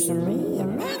Mississippi recently,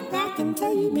 and that I can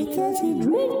tell you because he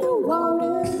drank the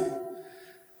water.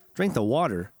 Drink the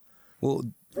water. Well,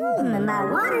 And by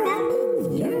water, I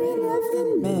mean urine of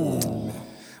the men.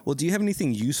 well, do you have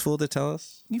anything useful to tell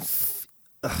us?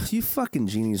 You fucking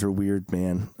genies are weird,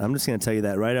 man. I'm just gonna tell you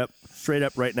that straight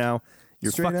up, right now.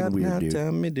 You're Straight fucking up weird, now, dude.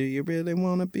 tell me, do you really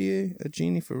want to be a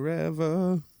genie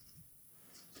forever?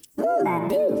 I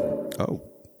do. Oh.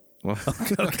 Well,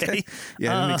 Okay.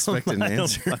 Yeah, I didn't expect an I don't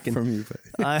answer fucking- from you.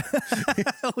 But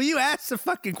Well, you asked the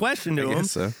fucking question to I him.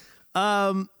 guess so.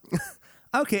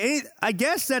 Okay, I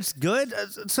guess that's good.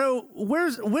 So,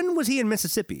 when was he in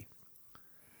Mississippi?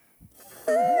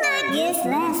 I guess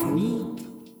last week.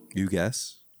 You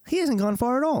guess? He hasn't gone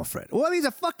far at all, Fred. Well, he's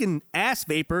a fucking ass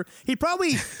vapor. He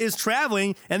probably is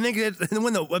traveling, and then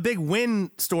when a big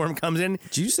wind storm comes in,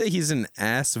 Did you say he's an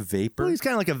ass vapor? well, he's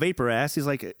kind of like a vapor ass. He's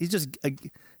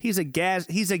a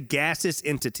gaseous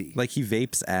entity. Like he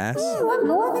vapes ass? Well,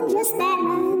 more than just that,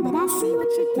 Ryan, but I see what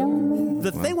you're going with.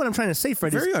 The thing, what I'm trying to say,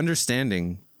 Fred, is Very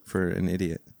understanding for an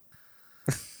idiot.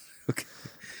 Okay.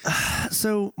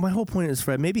 so my whole point is,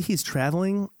 Fred, maybe he's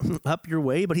traveling up your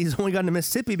way, but he's only gotten to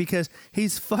Mississippi because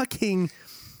he's fucking.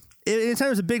 Anytime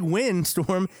there's a big wind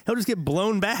storm, he'll just get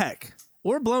blown back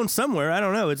or blown somewhere. I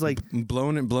don't know. It's like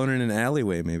Blown in an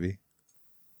alleyway, maybe.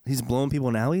 he's blowing people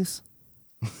in alleys.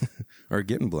 Or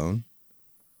getting blown.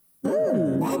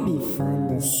 That'd be fun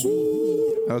to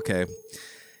see. Okay.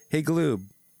 Hey, Gloob.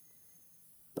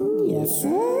 Yes,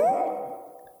 sir.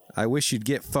 I wish you'd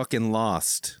get fucking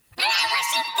lost. And I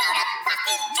wish you'd go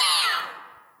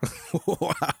to fucking jail.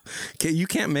 Wow. Okay, you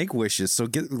can't make wishes, so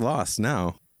get lost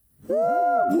now.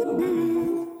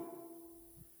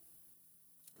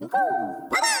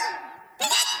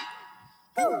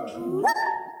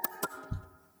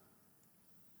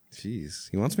 Jeez,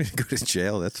 he wants me to go to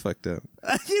jail. That's fucked up.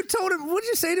 You told him. What'd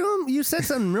you say to him? You said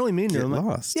something really mean to Get him.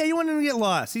 lost. Yeah, you wanted him to get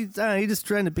lost. He just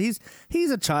trying to.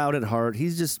 He's a child at heart.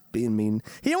 He's just being mean.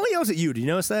 He only yells at you. Do you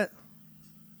notice that?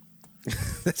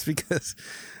 That's because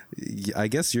I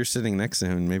guess you're sitting next to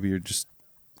him and maybe you're just...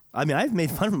 I mean, I've made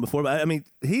fun of him before, but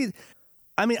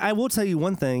I will tell you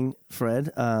one thing, Fred,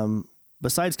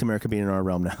 besides Comerica being in our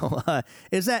realm now,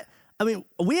 is that I mean,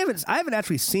 I haven't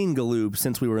actually seen Galoob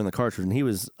since we were in the cartridge, and he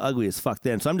was ugly as fuck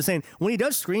then. So I'm just saying, when he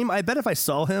does scream, I bet if I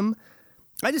saw him,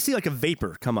 I just see like a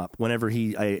vapor come up whenever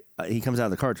he comes out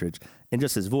of the cartridge, and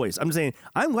just his voice. I'm just saying,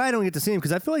 I'm glad I don't get to see him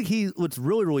because I feel like he looks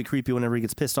really, really creepy whenever he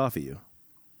gets pissed off at you.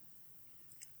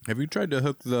 Have you tried to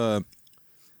hook the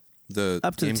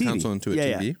Up to game the TV. console into a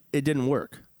TV? Yeah. It didn't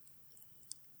work.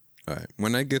 All right.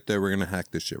 When I get there, we're gonna hack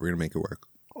this shit. We're gonna make it work.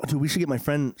 Oh, dude, we should get my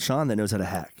friend Sean that knows how to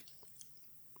hack.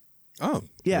 Oh,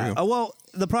 Yeah. Oh, well,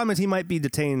 the problem is he might be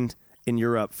detained in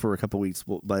Europe for a couple weeks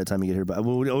by the time you get here. But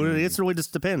it really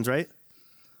just depends, right?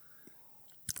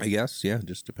 I guess. Yeah, it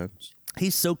just depends.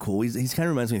 He's so cool. He's kind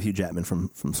of reminds me of Hugh Jackman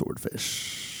from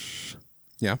Swordfish.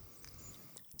 Yeah.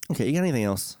 Okay, you got anything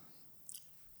else?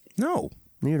 No.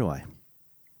 Neither do I.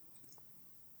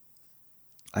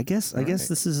 I guess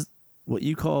this is what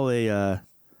you call a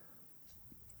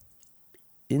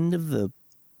end of the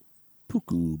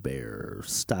Pooh Bear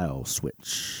style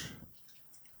switch.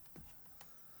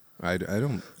 I've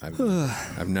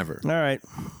never. All right.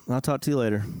 I'll talk to you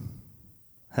later.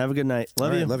 Have a good night.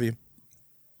 Love you. Love you.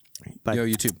 Bye. Yo,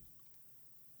 you too.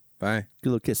 Bye. Good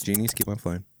little kiss. Genies, keep on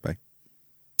flying. Bye.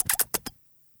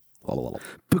 Wow.